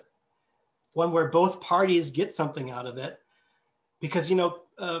relationship, one where both parties get something out of it. Because, you know,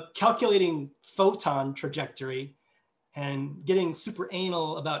 calculating photon trajectory and getting super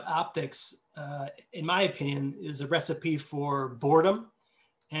anal about optics, in my opinion, is a recipe for boredom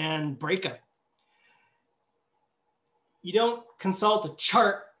and breakup. You don't consult a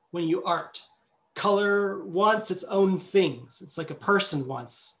chart when you art. Color wants its own things. It's like a person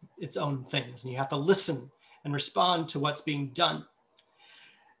wants its own things, and you have to listen and respond to what's being done.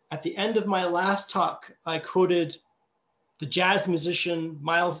 At the end of my last talk, I quoted the jazz musician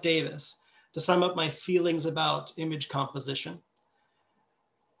Miles Davis to sum up my feelings about image composition.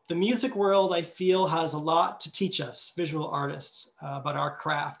 The music world, I feel, has a lot to teach us visual artists about our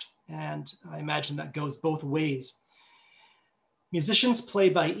craft, and I imagine that goes both ways. Musicians play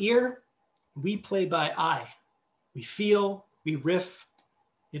by ear, we play by eye. We feel, we riff.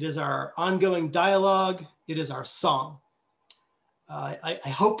 It is our ongoing dialogue. It is our song. I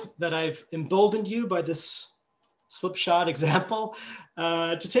hope that I've emboldened you by this slipshod example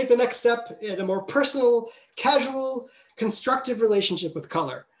to take the next step in a more personal, casual, constructive relationship with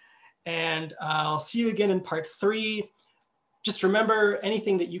color. And I'll see you again in part 3. Just remember,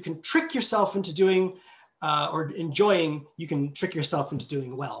 anything that you can trick yourself into doing or enjoying, you can trick yourself into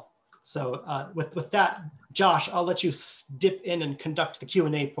doing well. So with that, Josh, I'll let you dip in and conduct the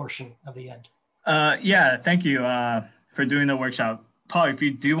Q&A portion of the end. Yeah, thank you for doing the workshop. Paul, if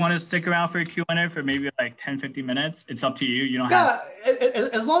you do want to stick around for a Q&A for maybe like 10, 15 minutes, it's up to you. You don't have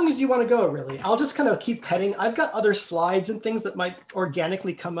as long as you want to go, really. I'll just kind of keep heading. I've got other slides and things that might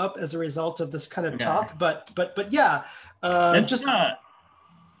organically come up as a result of this kind of talk, but yeah. Let's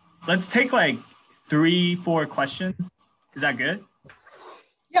take like 3-4 questions. Is that good?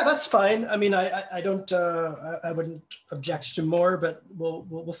 Yeah, that's fine. I mean, I don't I wouldn't object to more, but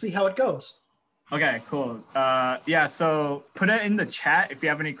we'll see how it goes. Okay, cool. Yeah, so put it in the chat if you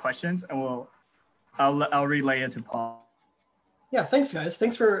have any questions, and I'll relay it to Paul. Yeah, thanks, guys.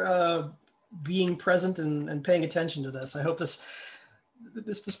 Thanks for being present and paying attention to this. I hope this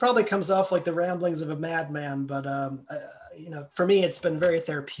probably comes off like the ramblings of a madman, but you know, for me, it's been very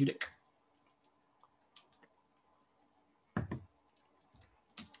therapeutic.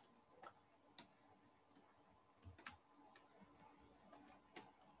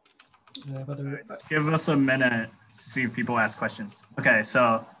 Give us a minute to see if people ask questions. Okay,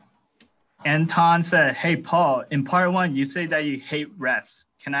 so Anton said, "Hey Paul, in part 1, you say that you hate refs.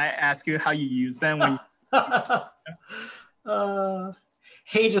 Can I ask you how you use them when?"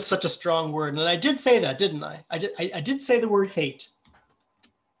 Hate is such a strong word, and I did say that, didn't I? I did say the word hate.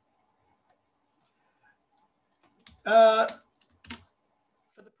 For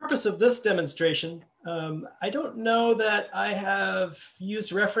the purpose of this demonstration, I don't know that I have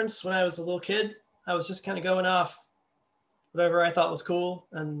used reference when I was a little kid. I was just kind of going off whatever I thought was cool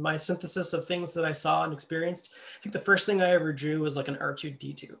and my synthesis of things that I saw and experienced. I think the first thing I ever drew was like an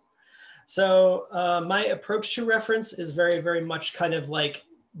R2-D2. So my approach to reference is very, very much kind of like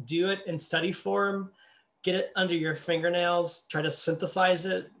do it in study form, get it under your fingernails, try to synthesize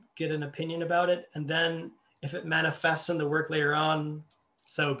it, get an opinion about it, and then if it manifests in the work later on,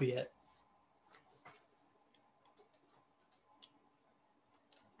 so be it.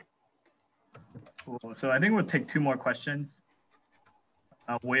 Cool. So I think we'll take 2 more questions.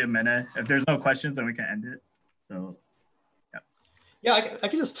 Wait a minute. If there's no questions, then we can end it. So, yeah, I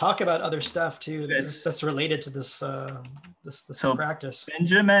can just talk about other stuff too that's related to this this practice.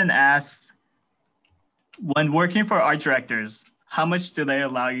 Benjamin asks, when working for art directors, how much do they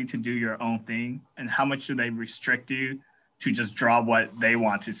allow you to do your own thing, and how much do they restrict you to just draw what they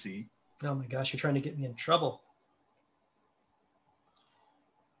want to see? Oh my gosh, you're trying to get me in trouble.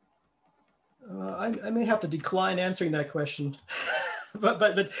 I may have to decline answering that question,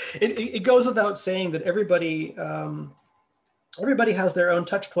 but it goes without saying that everybody has their own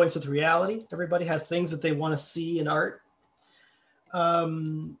touch points with reality. Everybody has things that they want to see in art.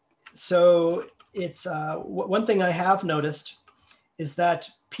 So it's one thing I have noticed is that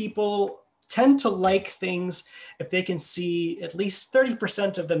people tend to like things if they can see at least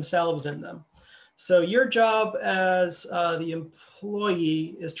 30% of themselves in them. So your job as the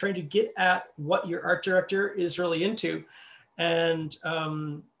employee is trying to get at what your art director is really into and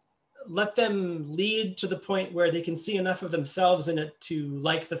let them lead to the point where they can see enough of themselves in it to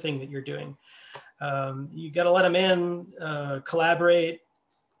like the thing that you're doing. You got to let them in, collaborate.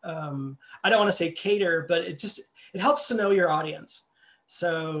 I don't want to say cater, but it helps to know your audience.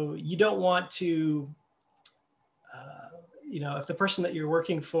 So you don't want to, if the person that you're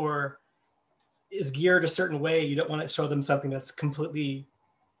working for is geared a certain way, you don't want to show them something that's completely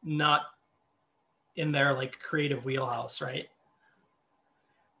not in their like creative wheelhouse, right?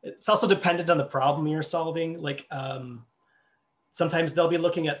 It's also dependent on the problem you're solving. Like sometimes they'll be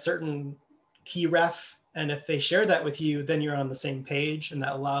looking at certain key ref, and if they share that with you, then you're on the same page, and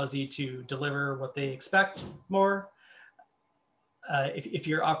that allows you to deliver what they expect more. If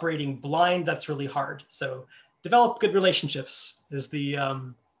you're operating blind, that's really hard. So develop good relationships is the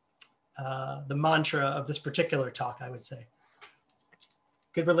mantra of this particular talk, I would say.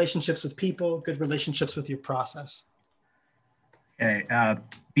 Good relationships with people, good relationships with your process. Okay,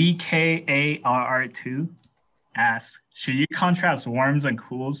 BKARR2 asks, should you contrast warms and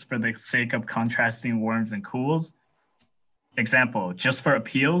cools for the sake of contrasting warms and cools? Example, just for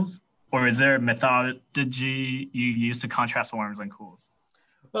appeals? Or is there a methodology you use to contrast warms and cools?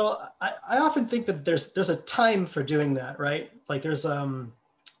 Well, I often think that there's a time for doing that, right? Like there's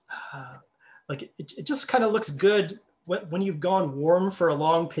like it just kind of looks good when you've gone warm for a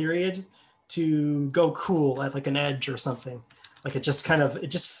long period to go cool at like an edge or something. Like it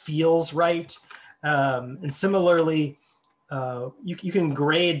just feels right. And similarly, you can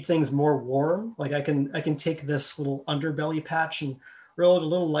grade things more warm. Like I can take this little underbelly patch and roll it a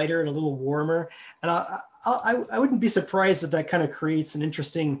little lighter and a little warmer. And I wouldn't be surprised if that kind of creates an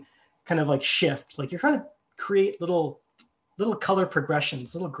interesting kind of like shift. Like you're trying to create little color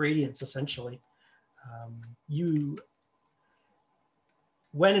progressions, little gradients, essentially.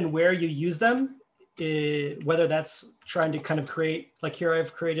 When and where you use them, whether that's trying to kind of create, like here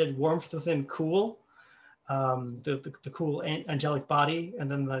I've created warmth within cool, the cool angelic body, and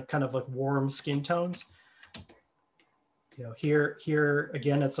then the kind of like warm skin tones. Here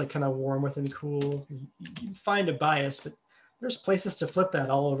again, it's like kind of warm within cool. You find a bias, but there's places to flip that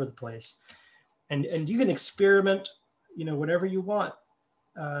all over the place. And you can experiment, whatever you want.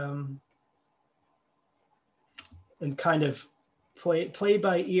 And kind of play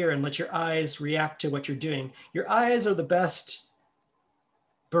by ear and let your eyes react to what you're doing. Your eyes are the best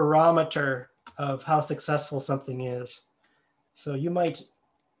barometer of how successful something is. So you might,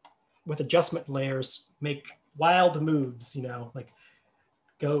 with adjustment layers, make wild moves, like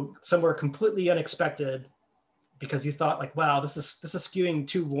go somewhere completely unexpected because you thought like, wow, this is skewing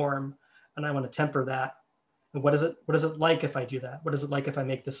too warm and I want to temper that. And what is it like if I do that? What is it like if I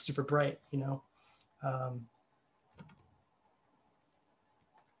make this super bright,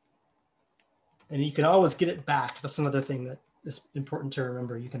 And you can always get it back. That's another thing that is important to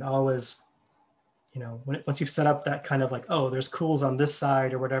remember. You can always, once you've set up that kind of like, oh, there's cools on this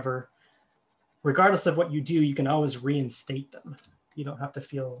side or whatever, regardless of what you do, you can always reinstate them. You don't have to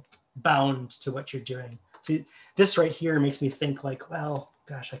feel bound to what you're doing. See, this right here makes me think like, well,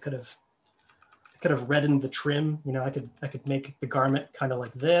 gosh, I could have reddened the trim. I could make the garment kind of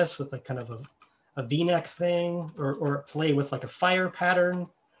like this with like kind of a V-neck thing, or play with like a fire pattern.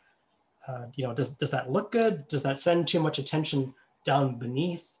 Does that look good? Does that send too much attention down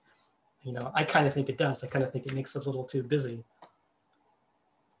beneath? I kind of think it does. I kind of think it makes it a little too busy.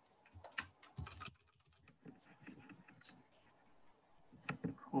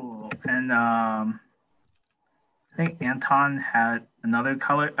 Cool. And I think Anton had another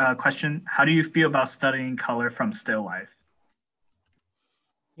color question. How do you feel about studying color from still life?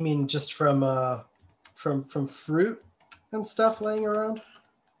 You mean just from fruit and stuff laying around?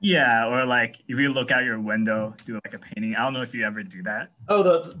 Yeah, or like if you look out your window, do like a painting. I don't know if you ever do that. Oh,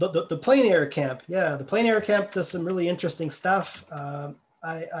 the plein air camp. Yeah, the plein air camp does some really interesting stuff. I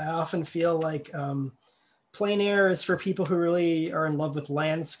often feel like plein air is for people who really are in love with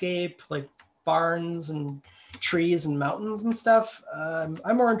landscape, like barns and trees and mountains and stuff.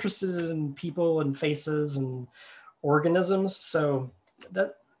 I'm more interested in people and faces and organisms, so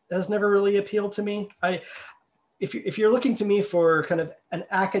that has never really appealed to me. If you're looking to me for kind of an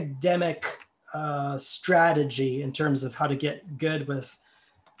academic strategy in terms of how to get good with,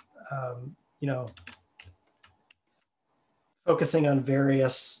 focusing on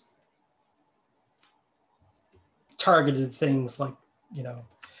various targeted things like,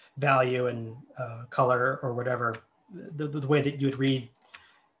 value and color or whatever, the way that you would read,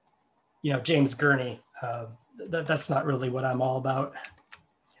 James Gurney, that's not really what I'm all about.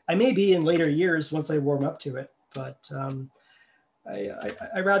 I may be in later years once I warm up to it, but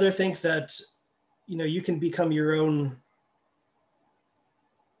I rather think that, you can become your own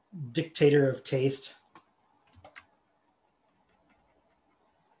dictator of taste.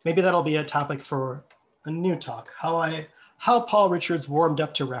 Maybe that'll be a topic for a new talk, how Paul Richards warmed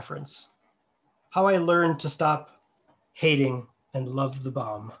up to reference, how I learned to stop hating and love the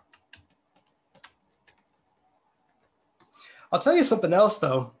bomb. I'll tell you something else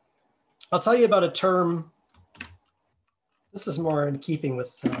though. I'll tell you about a term. This is more in keeping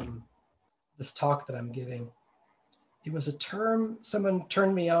with this talk that I'm giving. It was a term someone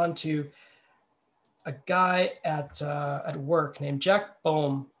turned me on to. A guy at work named Jack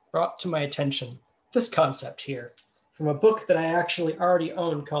Bohm brought to my attention this concept here from a book that I actually already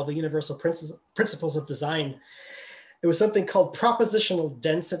own called The Universal Principles of Design. It was something called propositional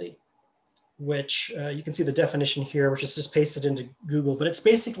density, which you can see the definition here, which is just pasted into Google, but it's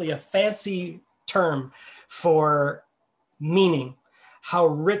basically a fancy term for meaning, how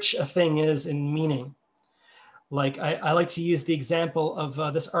rich a thing is in meaning. Like I like to use the example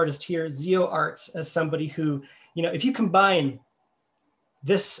of this artist here, Zio Arts, as somebody who, if you combine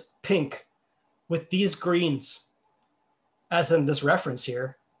this pink with these greens, as in this reference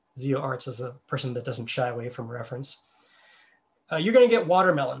here, Zio Arts is a person that doesn't shy away from reference, you're going to get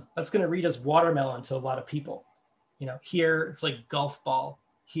watermelon. That's going to read as watermelon to a lot of people. Here it's like golf ball.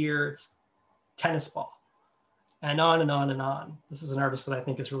 Here it's tennis ball, and on and on and on. This is an artist that I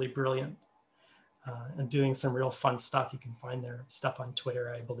think is really brilliant and doing some real fun stuff. You can find their stuff on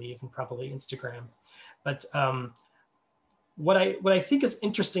Twitter, I believe, and probably Instagram. But what I think is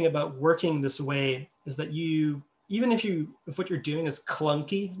interesting about working this way is that even if what you're doing is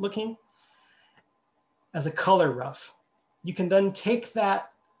clunky looking, as a color rough, you can then take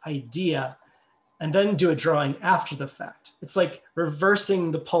that idea and then do a drawing after the fact. It's like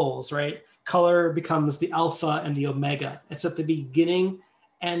reversing the poles, right? Color becomes the alpha and the omega. It's at the beginning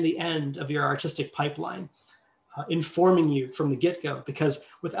and the end of your artistic pipeline, informing you from the get-go. Because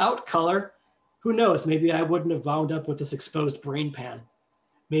without color, who knows, maybe I wouldn't have wound up with this exposed brain pan.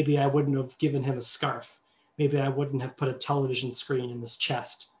 Maybe I wouldn't have given him a scarf. Maybe I wouldn't have put a television screen in his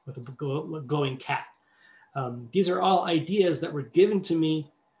chest with a glowing cat. These are all ideas that were given to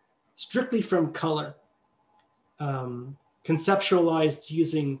me strictly from color, conceptualized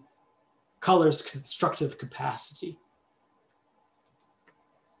using color's constructive capacity.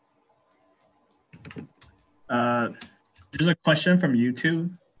 There's a question from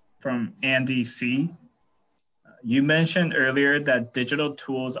YouTube from Andy C. You mentioned earlier that digital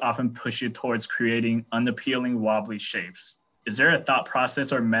tools often push you towards creating unappealing wobbly shapes. Is there a thought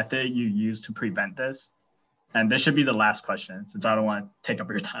process or method you use to prevent this? And this should be the last question, since I don't want to take up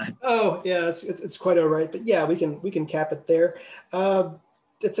your time. Oh yeah, it's quite all right. But yeah, we can cap it there.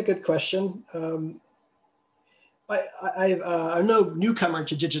 It's a good question. I'm no newcomer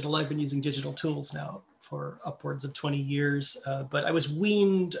to digital. I've been using digital tools now for upwards of 20 years, but I was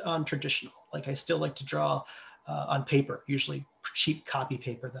weaned on traditional. Like I still like to draw on paper, usually cheap copy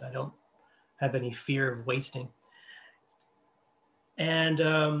paper that I don't have any fear of wasting. And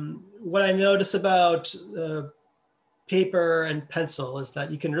what I notice about paper and pencil is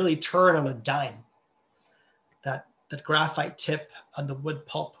that you can really turn on a dime. That graphite tip on the wood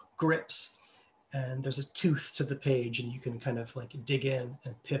pulp grips, and there's a tooth to the page, and you can kind of like dig in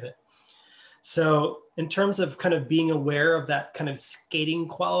and pivot. So in terms of kind of being aware of that kind of skating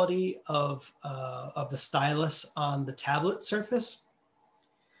quality of the stylus on the tablet surface,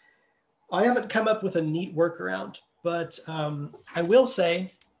 I haven't come up with a neat workaround, but I will say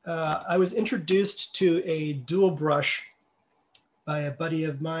I was introduced to a dual brush by a buddy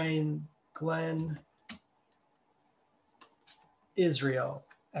of mine, Glenn Israel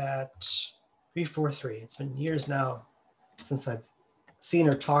at 343. It's been years now since I've seen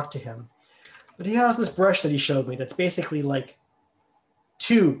or talked to him. But he has this brush that he showed me that's basically like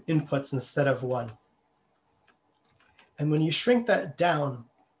 2 inputs instead of 1. And when you shrink that down,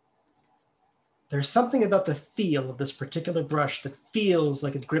 there's something about the feel of this particular brush that feels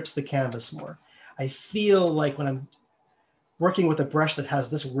like it grips the canvas more. I feel like when I'm working with a brush that has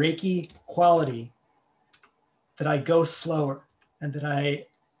this raky quality, that I go slower, and that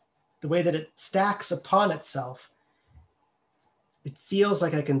the way that it stacks upon itself, it feels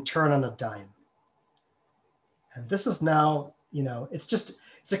like I can turn on a dime. And this is now,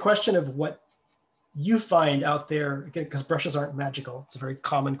 it's a question of what you find out there, again, because brushes aren't magical. It's a very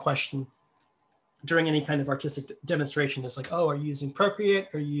common question during any kind of artistic demonstration. It's like, oh, are you using Procreate?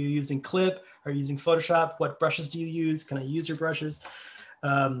 Are you using Clip? Are you using Photoshop? What brushes do you use? Can I use your brushes?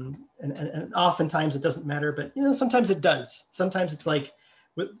 And oftentimes it doesn't matter, but sometimes it does. Sometimes it's like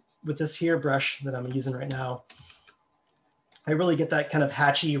with this here brush that I'm using right now, I really get that kind of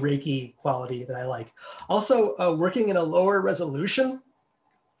hatchy, raky quality that I like. Also, working in a lower resolution,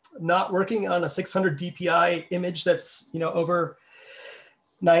 not working on a 600 DPI image that's over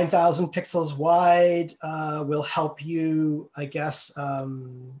 9,000 pixels wide will help you, I guess,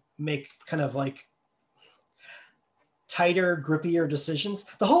 make kind of like tighter, grippier decisions.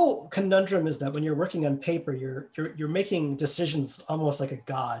 The whole conundrum is that when you're working on paper, you're making decisions almost like a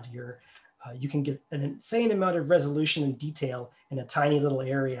god. You can get an insane amount of resolution and detail in a tiny little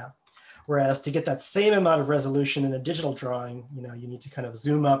area. Whereas to get that same amount of resolution in a digital drawing, you need to kind of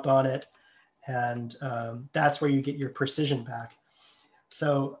zoom up on it, and that's where you get your precision back.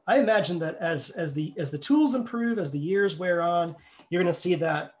 So I imagine that as the tools improve, as the years wear on, you're going to see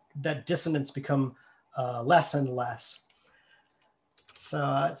that dissonance become less and less. So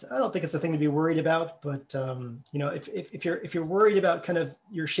I don't think it's a thing to be worried about, but if you're worried about kind of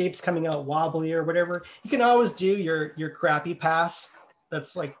your shapes coming out wobbly or whatever, you can always do your crappy pass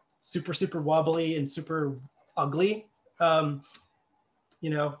that's like super, super wobbly and super ugly.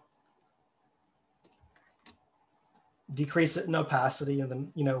 Decrease it in opacity and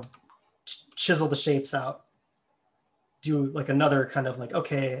then, chisel the shapes out. Do like another kind of like,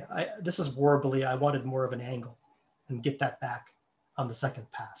 okay, this is warbly, I wanted more of an angle, and get that back on the second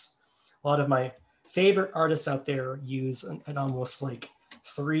pass. A lot of my favorite artists out there use an almost like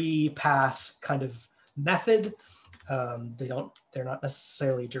 3-pass kind of method. They're not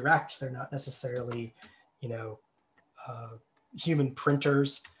necessarily direct. They're not necessarily, human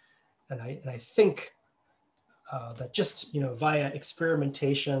printers. And I think that just, via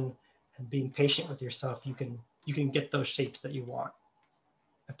experimentation and being patient with yourself, you can get those shapes that you want.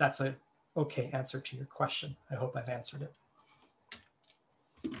 If that's a okay answer to your question, I hope I've answered it.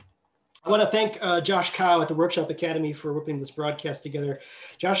 I want to thank Josh Cow at the Workshop Academy for whipping this broadcast together.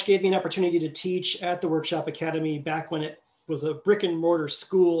 Josh gave me an opportunity to teach at the Workshop Academy back when it was a brick and mortar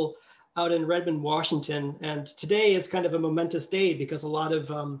school out in Redmond, Washington. And today is kind of a momentous day because a lot of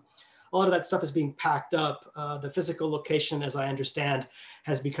that stuff is being packed up. The physical location, as I understand,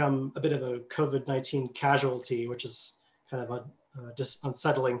 has become a bit of a COVID-19 casualty, which is kind of just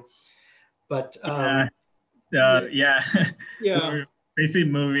unsettling. But yeah. We're basically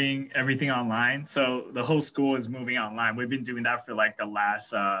moving everything online. So the whole school is moving online. We've been doing that for like the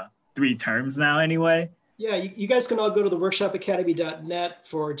last 3 terms now anyway. Yeah, you guys can all go to the workshopacademy.net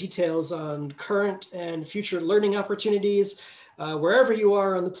for details on current and future learning opportunities. Wherever you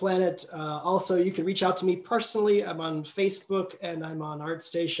are on the planet. Also, you can reach out to me personally. I'm on Facebook and I'm on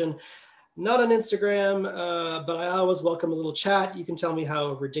ArtStation. Not on Instagram, but I always welcome a little chat. You can tell me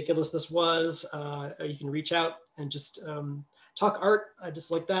how ridiculous this was. Or you can reach out and just talk art. I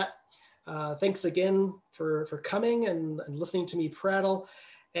just like that. Thanks again for coming and listening to me prattle.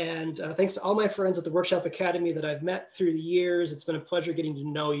 And thanks to all my friends at the Workshop Academy that I've met through the years. It's been a pleasure getting to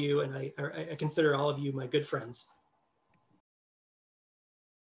know you, and I consider all of you my good friends.